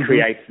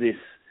creates this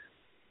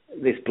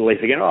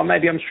belief again,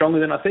 maybe I'm stronger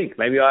than I think.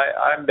 Maybe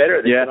I'm better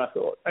at this than I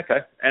thought. Okay.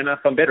 And if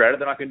I'm better at it,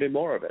 then I can do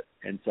more of it.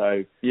 And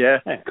so,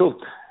 cool.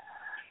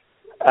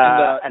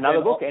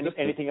 Another book?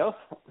 Anything else?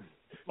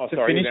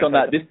 To finish on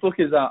that, this book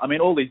is,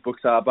 all these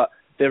books are, but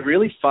they're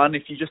really fun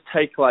if you just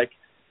take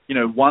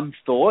one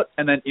thought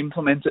and then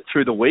implement it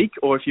through the week,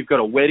 or if you've got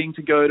a wedding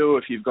to go to,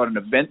 if you've got an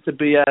event to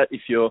be at,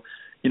 if you're,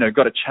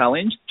 got a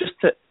challenge, just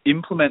to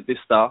implement this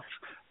stuff.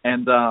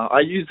 And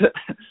I use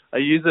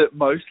it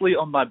mostly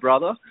on my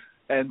brother.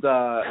 And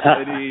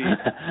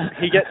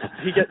he gets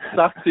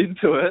sucked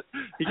into it.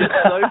 He gets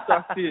so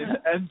sucked in,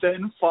 and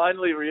then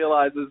finally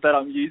realizes that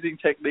I'm using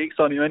techniques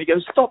on him, and he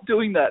goes, "Stop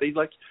doing that." He's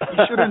like,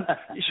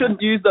 "You shouldn't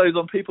use those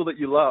on people that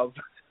you love."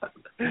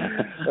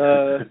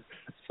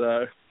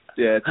 So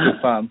yeah, it's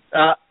good fun.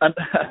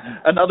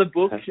 Another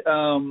book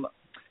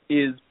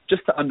is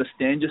Just to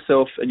Understand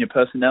Yourself and Your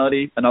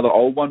Personality. Another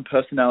old one,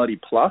 Personality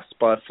Plus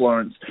by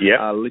Florence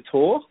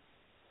Littor.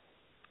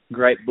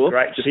 Great book.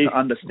 Great. Just to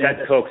understand.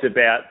 That talks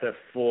about the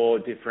 4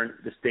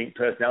 different distinct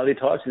personality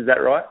types. Is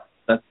that right?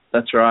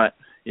 That's right.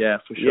 Yeah,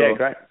 for sure. Yeah,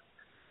 great.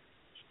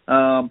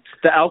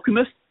 The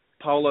Alchemist,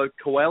 Paulo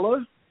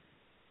Coelho.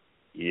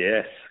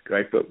 Yes,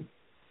 great book.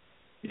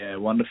 Yeah,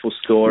 wonderful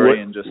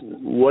story.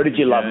 What did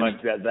you love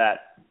most about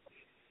that?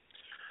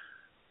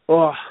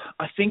 Oh,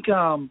 I think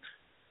I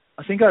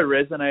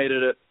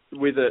resonated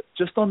with it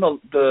just on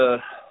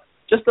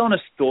just on a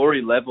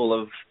story level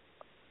of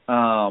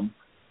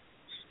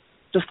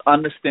just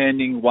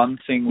understanding one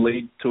thing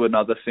lead to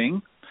another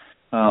thing.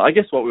 I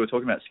guess what we were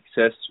talking about,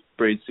 success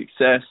breeds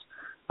success,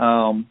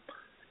 and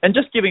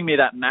just giving me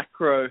that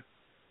macro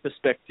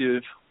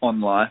perspective on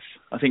life.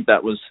 I think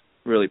that was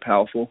really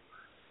powerful.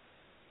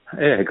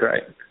 Yeah,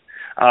 great.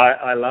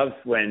 I love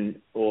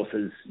when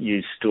authors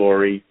use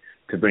story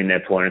to bring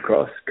their point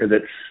across, because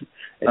it's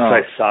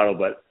so subtle,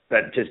 but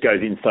just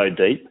goes in so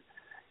deep.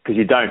 Because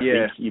you don't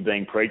think you're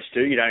being preached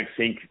to. You don't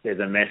think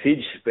there's a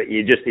message, but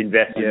you just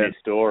invest in this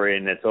story,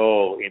 and it's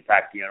all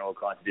impacting on all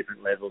kinds of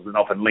different levels and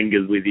often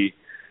lingers with you.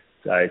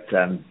 So it's,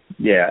 I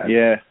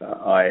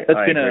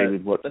agree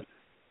with what...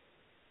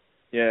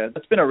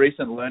 That's been a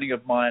recent learning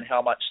of mine,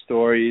 how much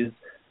story is,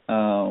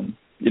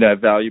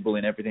 valuable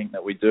in everything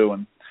that we do.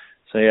 And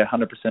so,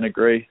 100%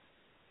 agree.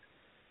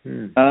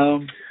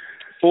 4th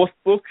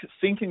book,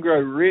 Think and Grow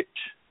Rich.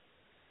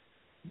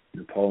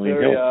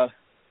 Napoleon Hill.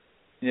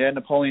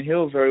 Napoleon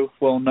Hill, very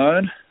well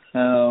known.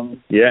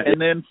 And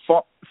then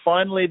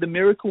finally, The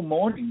Miracle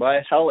Morning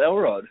by Hal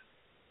Elrod.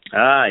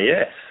 Ah,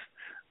 yes.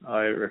 I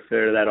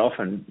refer to that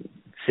often.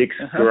 6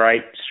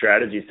 great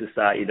strategies to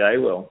start your day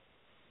well.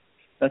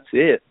 That's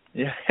it.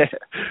 Yeah.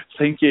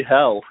 Thank you,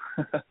 Hal.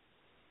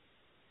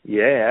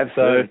 Yeah,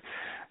 absolutely.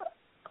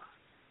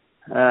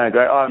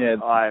 Great.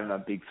 I'm a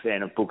big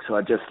fan of books.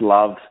 I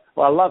love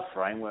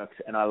frameworks,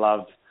 and I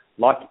love,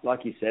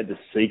 like you said, the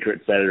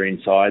secrets that are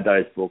inside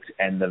those books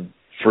and the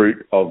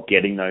fruit of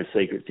getting those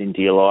secrets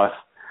into your life.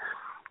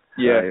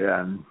 Yeah.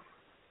 So,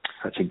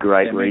 such a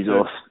great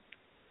resource.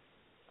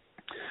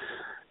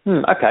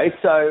 Okay,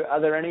 so are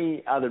there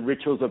any other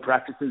rituals or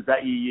practices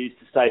that you use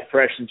to stay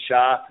fresh and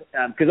sharp?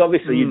 Because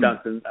obviously you've done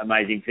some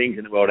amazing things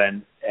in the world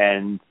and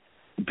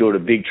built a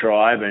big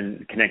tribe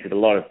and connected a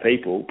lot of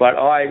people, but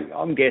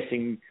I'm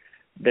guessing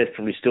there's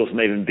probably still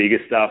some even bigger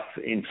stuff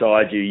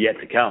inside you yet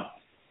to come.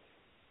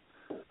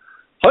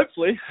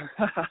 Hopefully.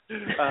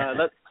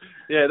 That's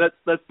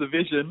the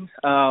vision.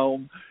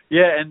 And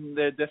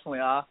there definitely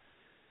are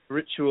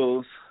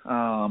rituals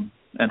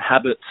and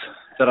habits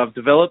that I've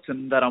developed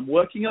and that I'm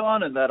working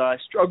on and that I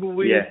struggle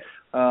with.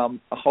 A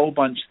whole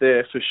bunch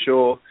there for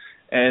sure.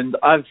 And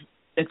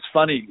it's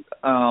funny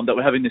that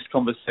we're having this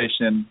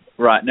conversation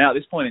right now at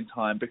this point in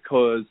time,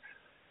 because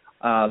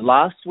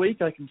last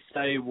week I can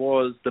say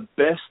was the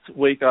best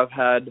week I've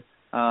had,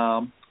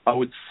 I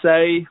would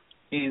say,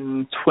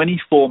 in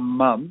 24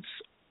 months,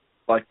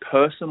 like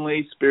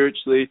personally,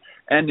 spiritually,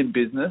 and in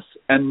business.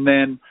 And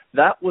then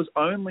that was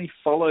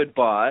followed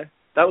by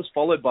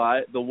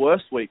the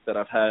worst week that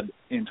I've had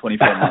in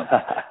 24 months,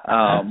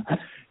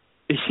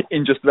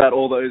 in just about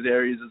all those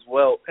areas as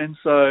well. And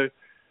so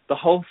the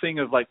whole thing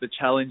of like the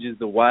challenge is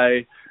the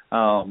way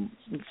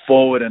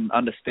forward, and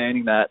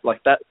understanding that,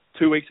 like that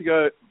 2 weeks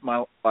ago,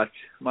 my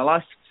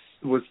life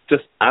was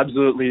just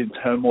absolutely in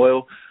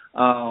turmoil.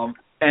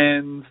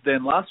 And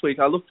then last week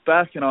I looked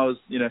back and I was,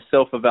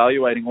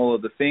 self-evaluating all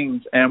of the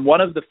things. And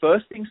one of the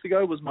first things to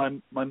go was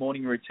my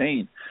morning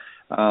routine.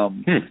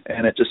 And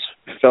it just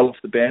fell off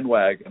the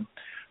bandwagon.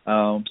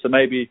 So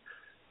maybe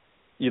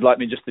you'd like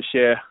me just to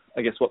share,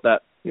 I guess, what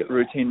that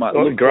routine might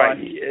look great. like.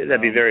 Great.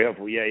 That'd be very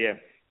helpful. Yeah.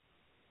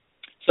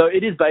 So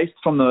it is based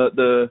from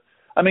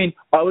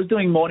I was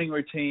doing morning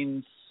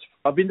routines.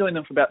 I've been doing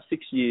them for about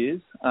 6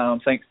 years,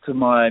 thanks to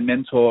my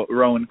mentor,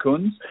 Rowan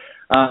Kunz,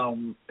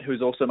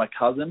 who's also my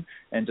cousin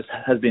and just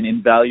has been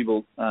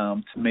invaluable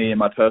to me in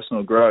my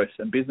personal growth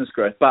and business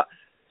growth. But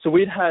so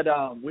we'd had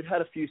a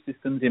few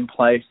systems in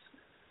place,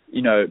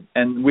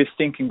 and with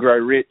Think and Grow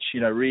Rich,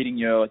 reading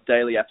your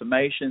daily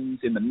affirmations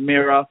in the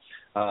mirror.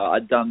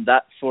 I'd done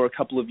that for a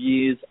couple of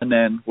years. And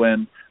then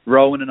when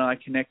Rowan and I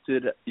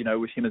connected,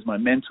 with him as my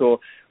mentor,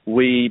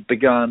 we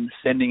began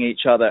sending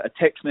each other a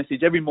text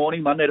message every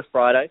morning, Monday to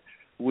Friday,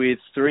 with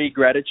 3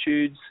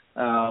 gratitudes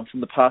from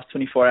the past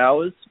 24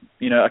 hours,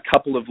 a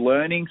couple of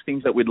learnings,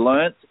 things that we'd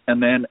learnt,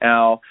 and then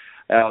our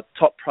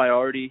top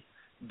priority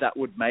that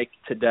would make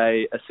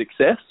today a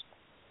success.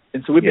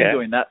 And so we've been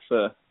doing that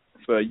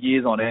for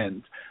years on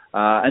end.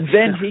 And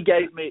then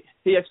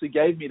he actually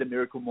gave me the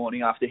Miracle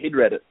Morning after he'd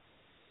read it.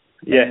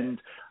 Yeah.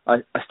 And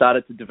I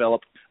started to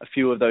develop a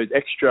few of those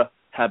extra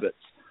habits.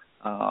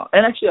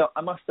 And actually,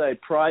 I must say,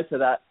 prior to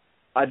that,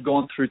 I'd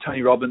gone through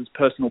Tony Robbins'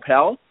 Personal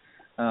Power.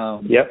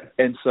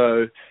 And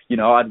so,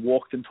 I'd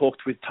walked and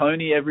talked with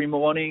Tony every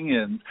morning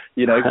and,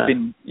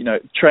 been,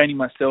 training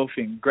myself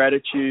in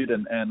gratitude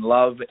and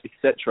love,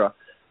 etc.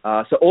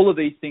 So all of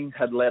these things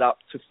had led up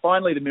to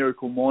finally the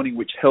Miracle Morning,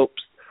 which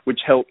helped,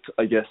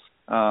 I guess,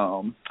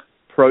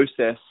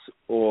 process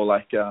or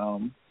like, how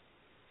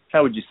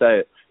would you say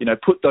it?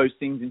 Put those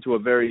things into a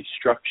very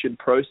structured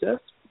process.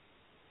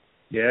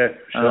 Yeah,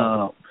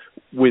 sure.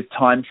 With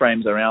time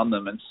frames around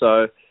them. And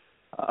so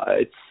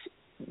it's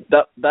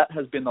that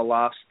has been the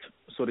last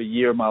sort of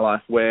year of my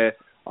life where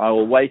I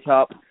will wake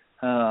up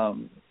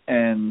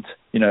and,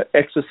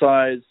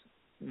 exercise,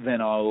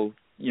 then I'll,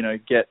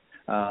 get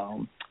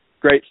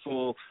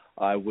grateful.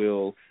 I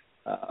will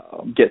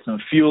get some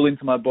fuel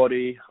into my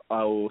body.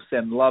 I will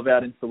send love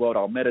out into the world.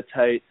 I'll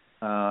meditate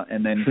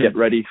and then get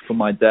ready for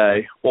my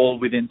day, all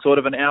within sort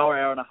of an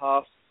hour and a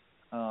half,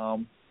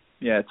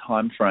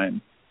 time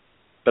frame.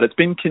 But it's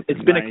been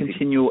a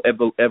continual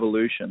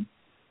evolution.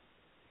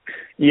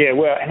 Yeah,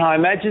 well, and I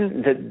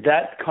imagine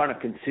that kind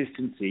of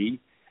consistency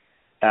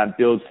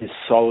builds this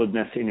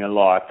solidness in your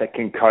life that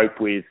can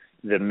cope with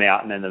the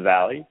mountain and the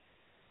valley.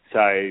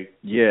 So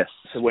yes.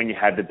 So when you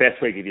have the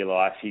best week of your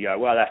life, you go,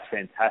 well, that's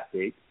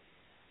fantastic.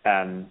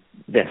 Then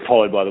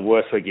followed by the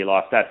worst week of your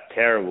life, that's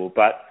terrible.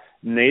 But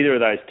neither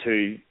of those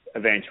two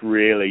events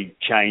really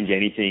change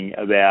anything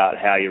about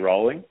how you're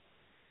rolling.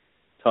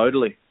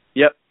 Totally.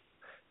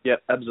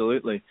 Yep,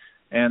 absolutely.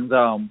 And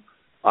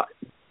I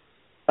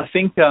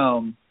think,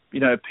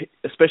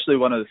 especially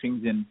one of the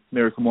things in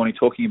Miracle Morning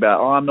talking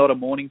about, I'm not a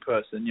morning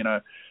person,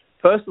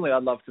 personally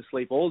I'd love to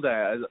sleep all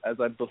day, as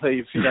I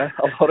believe, a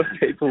lot of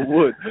people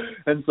would.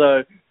 And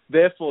so,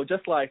 therefore,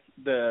 just like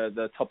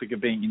the topic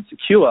of being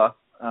insecure,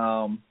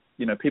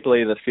 people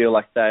either feel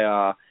like they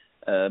are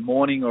a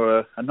morning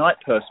or a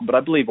night person, but I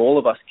believe all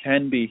of us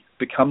can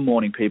become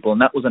morning people, and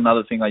that was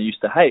another thing I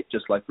used to hate,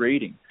 just like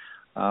reading.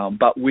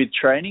 But with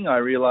training, I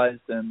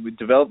realized, and with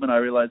development, I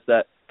realized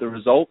that the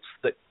results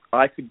that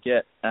I could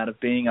get out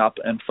of being up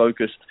and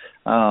focused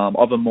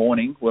of a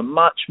morning were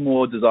much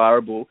more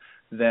desirable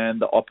than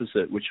the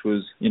opposite, which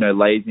was,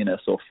 laziness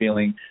or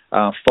feeling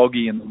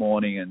foggy in the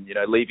morning and,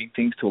 leaving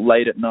things till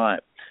late at night.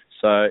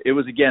 So it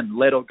was, again,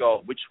 let or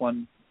go. Which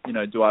one,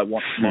 do I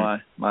want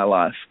for my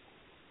life?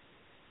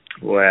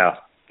 Wow.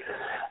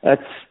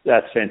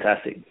 That's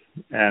fantastic.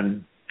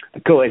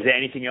 Cool. Is there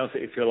anything else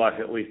that you feel like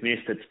that we've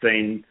missed that's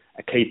been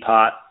a key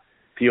part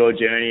for your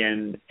journey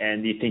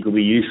and you think will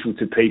be useful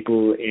to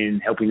people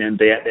in helping them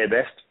be at their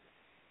best?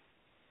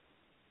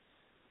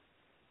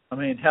 I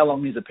mean, how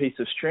long is a piece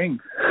of string?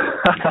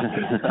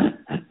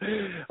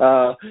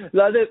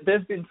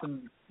 There've been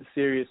some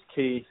serious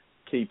key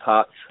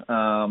parts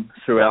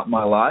throughout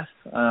my life.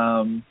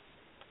 I'm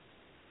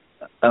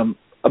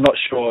not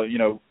sure,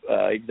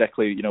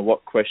 exactly,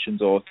 what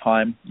questions or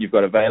time you've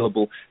got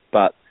available,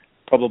 but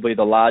probably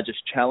the largest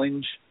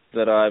challenge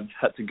that I've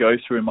had to go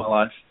through in my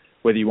life,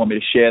 whether you want me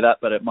to share that,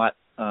 but it might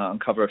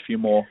uncover a few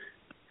more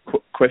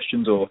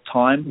questions or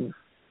time.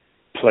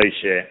 Please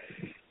share.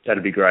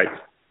 That'd be great.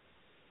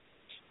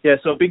 Yeah,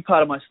 so a big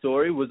part of my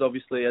story was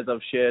obviously, as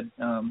I've shared,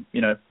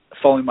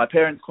 following my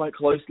parents quite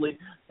closely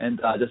and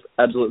just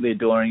absolutely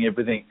adoring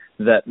everything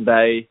that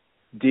they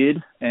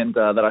did and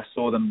that I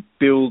saw them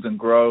build and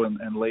grow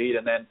and lead.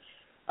 And then,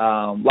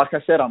 like I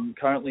said, I'm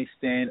currently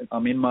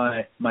I'm in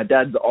my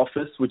dad's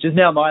office, which is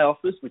now my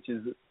office, which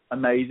is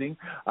amazing.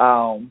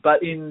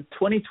 But in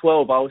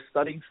 2012, I was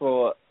studying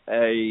for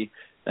an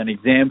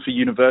exam for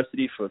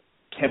university for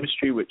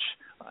chemistry, which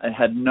I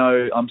had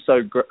I'm so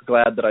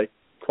glad that I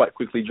quite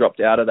quickly dropped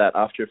out of that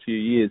after a few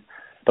years.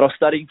 But I was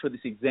studying for this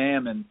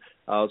exam, and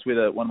I was with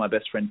one of my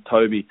best friends,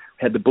 Toby. We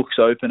had the books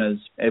open, as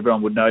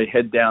everyone would know,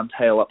 head down,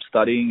 tail up,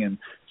 studying and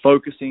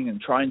focusing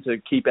and trying to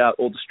keep out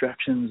all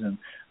distractions. And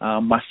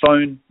my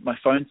phone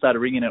started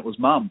ringing, and it was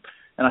Mum.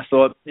 And I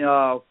thought,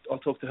 I'll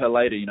talk to her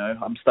later,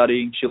 I'm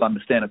studying, she'll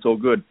understand, it's all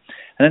good.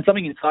 And then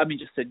something inside me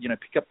just said,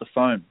 pick up the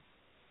phone.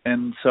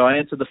 And so I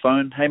answered the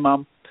phone, hey,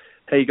 Mum,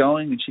 how you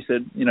going? And she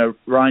said,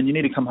 Ryan, you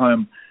need to come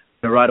home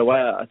right away.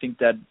 I think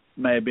Dad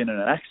may have been in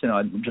an accident.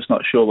 I'm just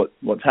not sure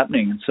what's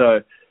happening. And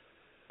so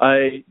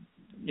I,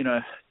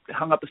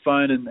 hung up the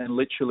phone and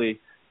literally,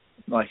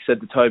 like said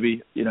to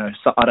Toby,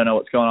 I don't know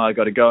what's going on, I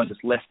got to go, and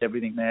just left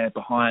everything there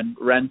behind,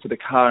 ran to the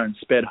car and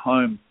sped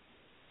home.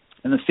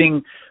 And the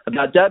thing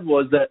about Dad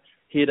was that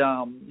he'd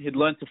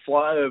learned to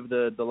fly over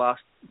the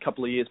last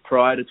couple of years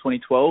prior to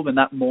 2012, and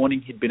that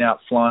morning he'd been out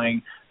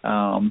flying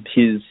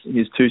his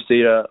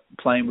two-seater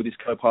plane with his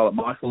co-pilot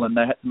Michael, and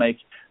they had to make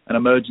an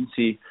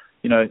emergency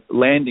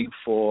landing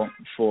for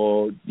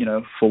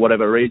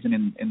whatever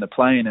reason in the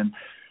plane, and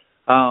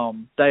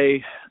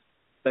they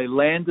they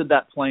landed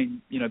that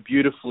plane,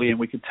 beautifully, and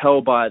we could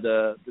tell by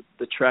the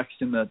tracks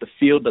in the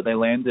field that they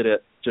landed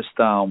it just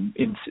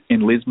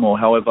in Lismore.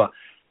 However,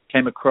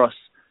 came across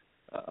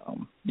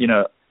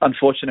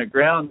unfortunate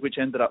ground, which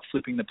ended up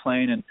flipping the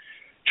plane and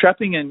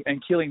trapping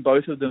and killing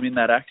both of them in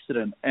that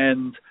accident.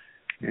 And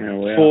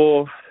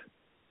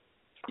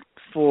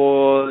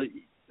for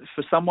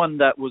someone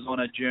that was on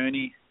a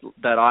journey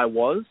that I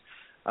was,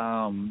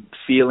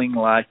 feeling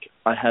like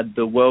I had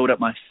the world at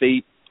my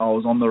feet, I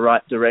was on the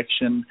right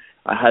direction,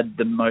 I had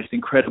the most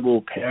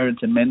incredible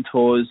parents and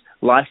mentors,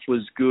 life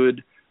was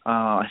good,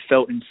 I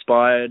felt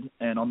inspired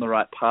and on the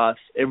right path.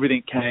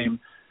 Everything came,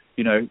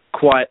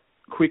 quite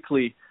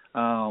quickly,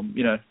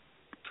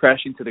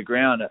 crashing to the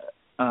ground.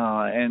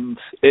 And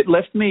it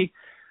left me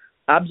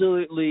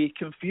absolutely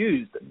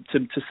confused,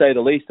 to say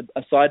the least.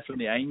 Aside from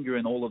the anger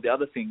and all of the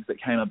other things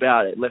that came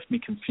about, it left me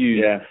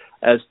confused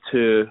as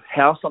to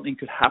how something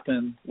could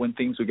happen when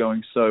things were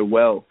going so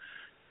well.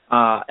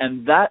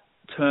 And that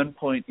turn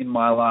point in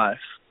my life,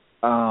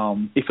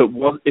 if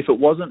it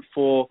wasn't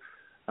for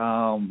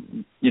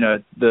the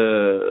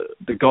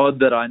God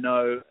that I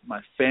know,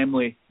 my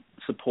family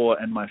support,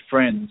 and my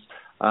friends,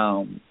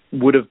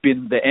 would have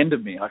been the end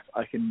of me.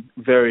 I can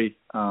very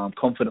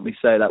confidently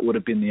say that would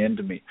have been the end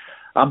of me.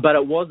 But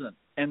it wasn't.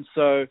 And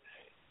so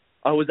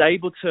I was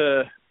able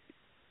to,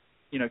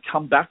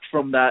 come back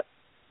from that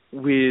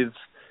with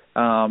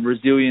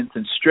resilience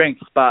and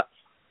strength, but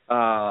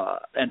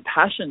and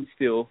passion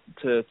still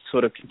to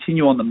sort of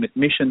continue on the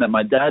mission that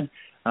my dad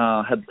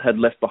had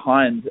left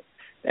behind.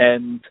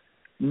 And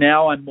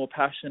now I'm more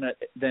passionate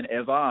than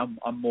ever.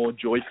 I'm more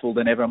joyful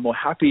than ever. I'm more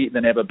happy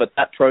than ever. But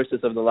that process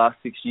over the last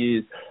 6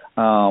 years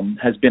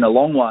has been a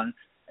long one,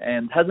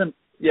 and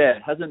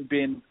hasn't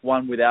been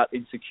one without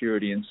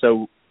insecurity. And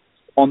so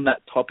on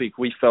that topic,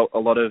 we felt a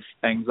lot of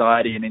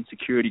anxiety and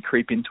insecurity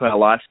creep into our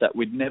life that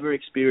we'd never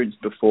experienced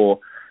before.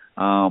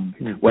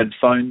 When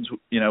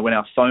when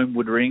our phone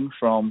would ring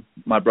from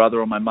my brother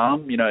or my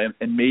mum,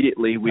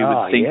 immediately we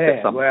would think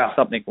that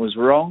something was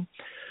wrong.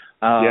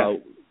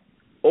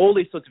 All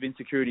these sorts of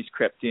insecurities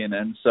crept in,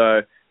 and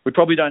so we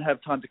probably don't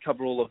have time to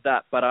cover all of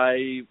that, but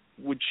I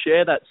would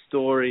share that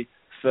story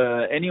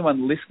for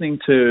anyone listening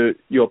to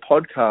your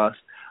podcast,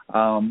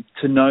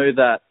 to know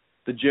that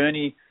the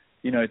journey,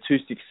 to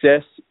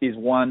success is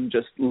one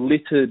just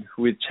littered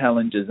with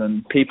challenges.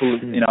 And people,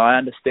 I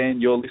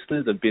understand your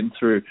listeners have been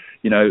through,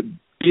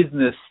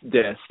 business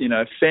death,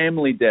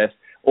 family death,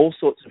 all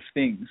sorts of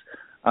things.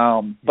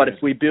 But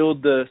if we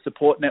build the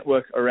support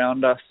network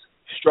around us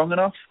strong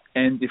enough,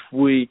 and if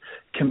we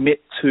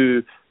commit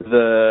to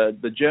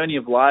the journey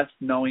of life,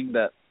 knowing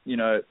that,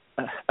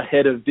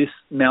 ahead of this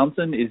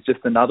mountain is just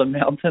another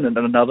mountain and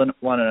another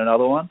one and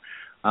another one,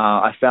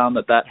 I found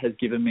that has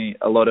given me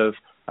a lot of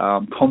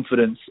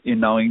confidence in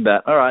knowing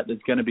that, all right,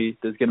 there's going to be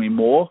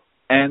more.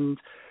 And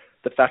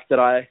the fact that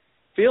I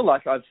feel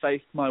like I've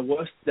faced my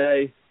worst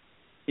day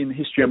in the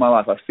history of my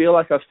life. I feel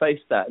like I've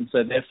faced that. And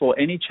so therefore,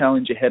 any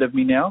challenge ahead of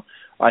me now,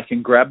 I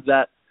can grab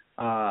that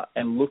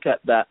and look at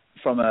that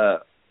from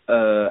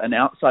an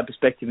outside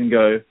perspective and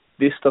go,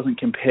 this doesn't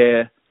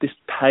compare, this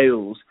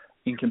pales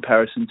in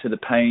comparison to the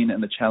pain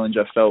and the challenge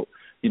I felt,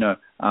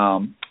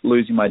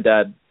 losing my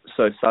dad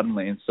so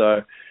suddenly. And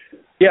so,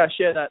 I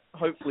share that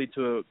hopefully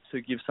to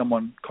give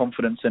someone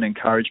confidence and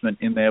encouragement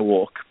in their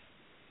walk.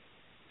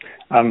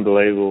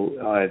 Unbelievable.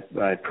 I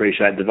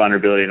appreciate the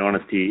vulnerability and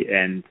honesty,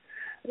 and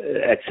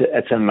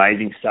it's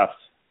amazing stuff,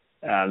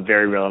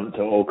 very relevant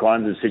to all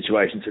kinds of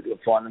situations that people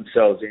find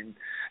themselves in.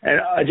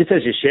 And just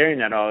as you're sharing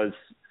that, I was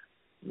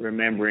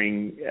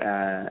remembering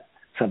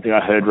something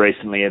I heard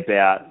recently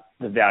about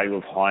the value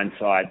of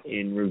hindsight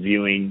in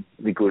reviewing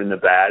the good and the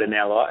bad in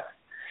our life.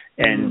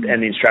 And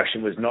the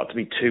instruction was not to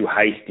be too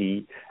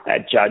hasty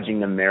at judging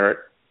the merit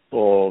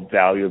or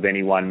value of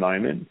any one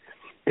moment.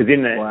 Because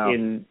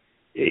in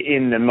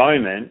the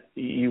moment,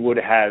 you would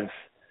have,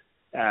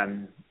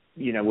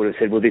 would have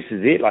said, well, this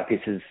is it. Like,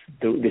 this is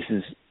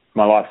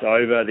my life's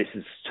over. This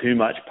is too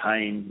much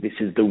pain. This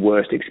is the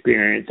worst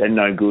experience and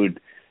no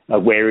good.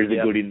 Where is the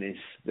good in this?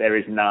 There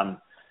is none.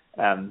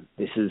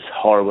 This is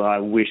horrible. I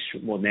wish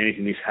more than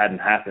anything this hadn't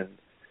happened.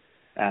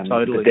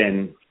 Totally. But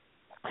then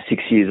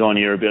 6 years on,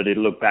 your ability to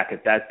look back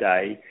at that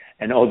day,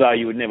 and although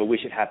you would never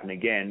wish it happened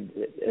again,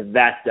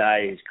 that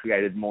day has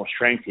created more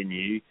strength in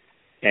you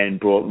and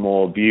brought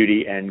more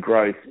beauty and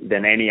growth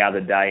than any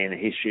other day in the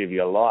history of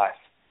your life.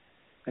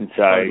 And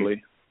so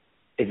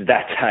it's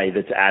that day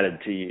that's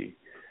added to you.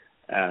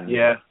 And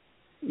the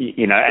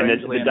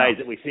days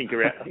that we think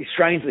are,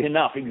 strangely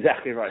enough,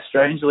 exactly right.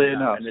 Strangely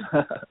enough.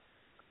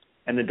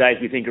 And the days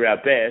we think are our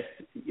best,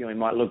 we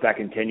might look back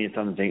in 10 years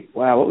and think,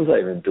 wow, what was I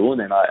even doing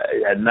then? I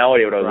had no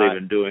idea what I was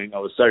even doing. I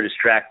was so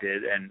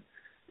distracted, and,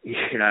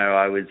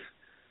 I was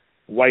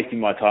wasting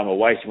my time or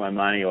wasting my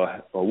money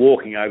or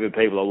walking over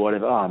people or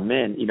whatever. Oh,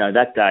 man,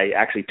 that day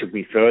actually took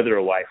me further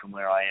away from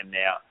where I am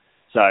now.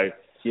 So,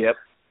 just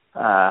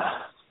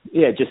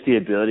the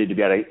ability to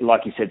be able to,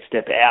 like you said,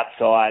 step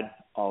outside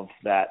of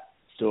that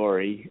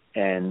story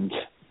and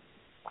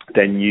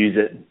then use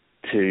it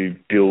to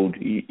build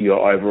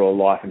your overall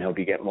life and help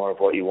you get more of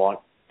what you want.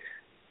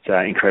 It's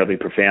incredibly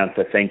profound,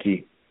 so thank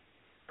you.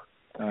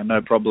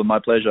 No problem, my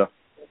pleasure.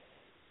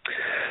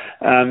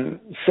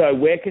 So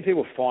where can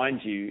people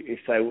find you if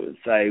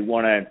they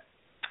want to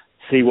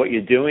see what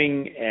you're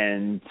doing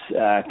and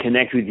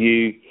connect with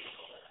you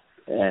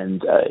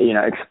and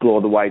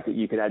explore the ways that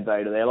you could add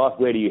value to their life?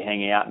 Where do you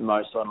hang out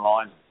most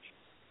online?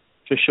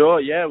 For sure,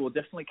 yeah. We'll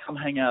definitely come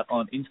hang out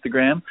on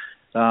Instagram.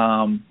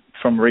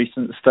 From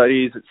recent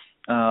studies, it's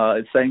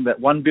saying that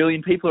 1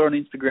 billion people are on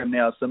Instagram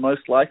now, so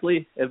most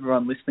likely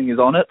everyone listening is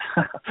on it.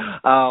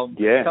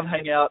 Come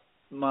hang out.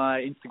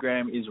 My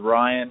Instagram is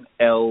Ryan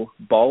L.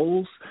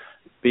 Bowles,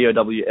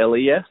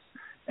 Bowles,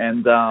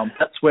 and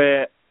that's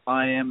where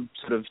I am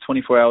sort of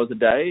 24 hours a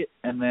day.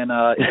 And then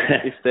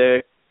if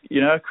they're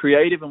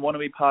creative and want to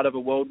be part of a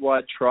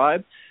worldwide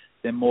tribe,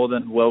 they're more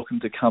than welcome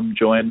to come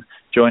join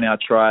our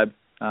tribe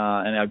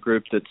and our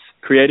group that's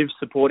creative,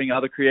 supporting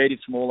other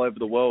creatives from all over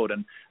the world.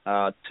 And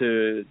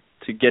to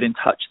get in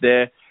touch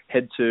there,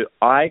 head to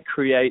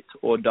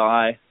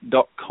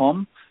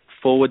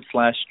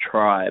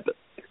icreateordie.com/tribe.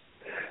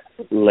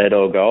 Lead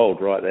or gold,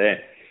 right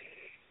there.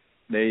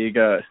 There you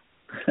go.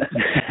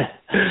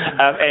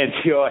 And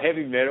your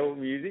heavy metal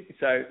music,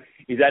 so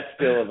is that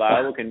still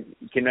available? Can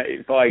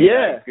if I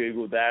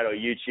Google that or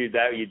YouTube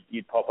that,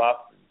 you'd pop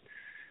up?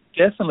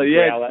 Definitely,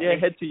 yeah.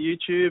 Head to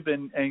YouTube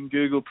and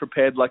Google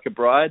 "Prepared Like a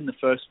Bride," and the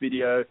first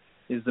video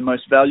is the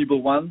most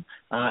valuable one,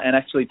 and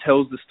actually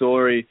tells the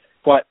story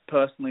quite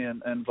personally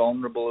and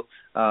vulnerably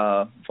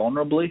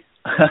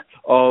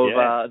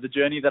of the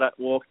journey that I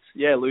walked,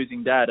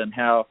 losing Dad, and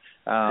how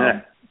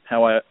I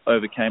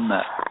overcame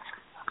that.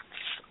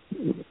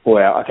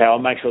 Wow. Okay, I'll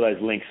make sure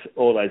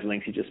all those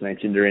links you just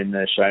mentioned are in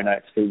the show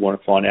notes if you want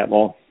to find out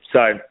more.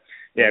 So,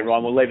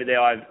 Ryan, we'll leave it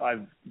there. I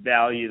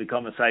value the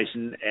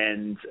conversation,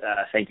 and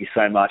thank you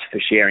so much for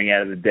sharing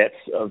out of the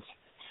depths of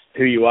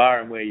who you are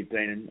and where you've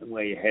been and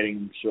where you're heading.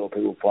 I'm sure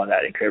people will find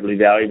that incredibly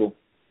valuable.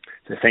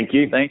 So thank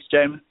you. Thanks,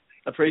 James.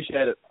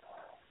 Appreciate it.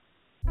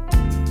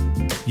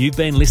 You've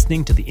been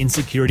listening to The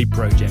Insecurity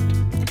Project.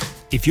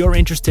 If you're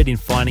interested in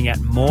finding out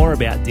more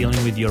about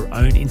dealing with your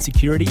own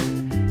insecurity,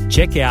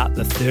 check out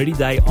the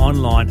 30-day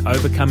online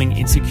Overcoming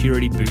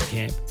Insecurity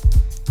Bootcamp.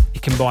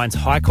 It combines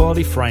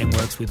high-quality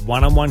frameworks with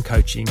one-on-one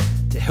coaching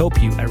to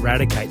help you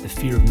eradicate the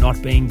fear of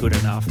not being good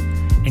enough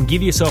and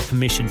give yourself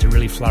permission to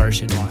really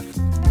flourish in life.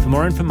 For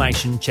more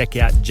information, check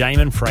out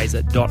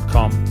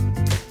jaminfraser.com.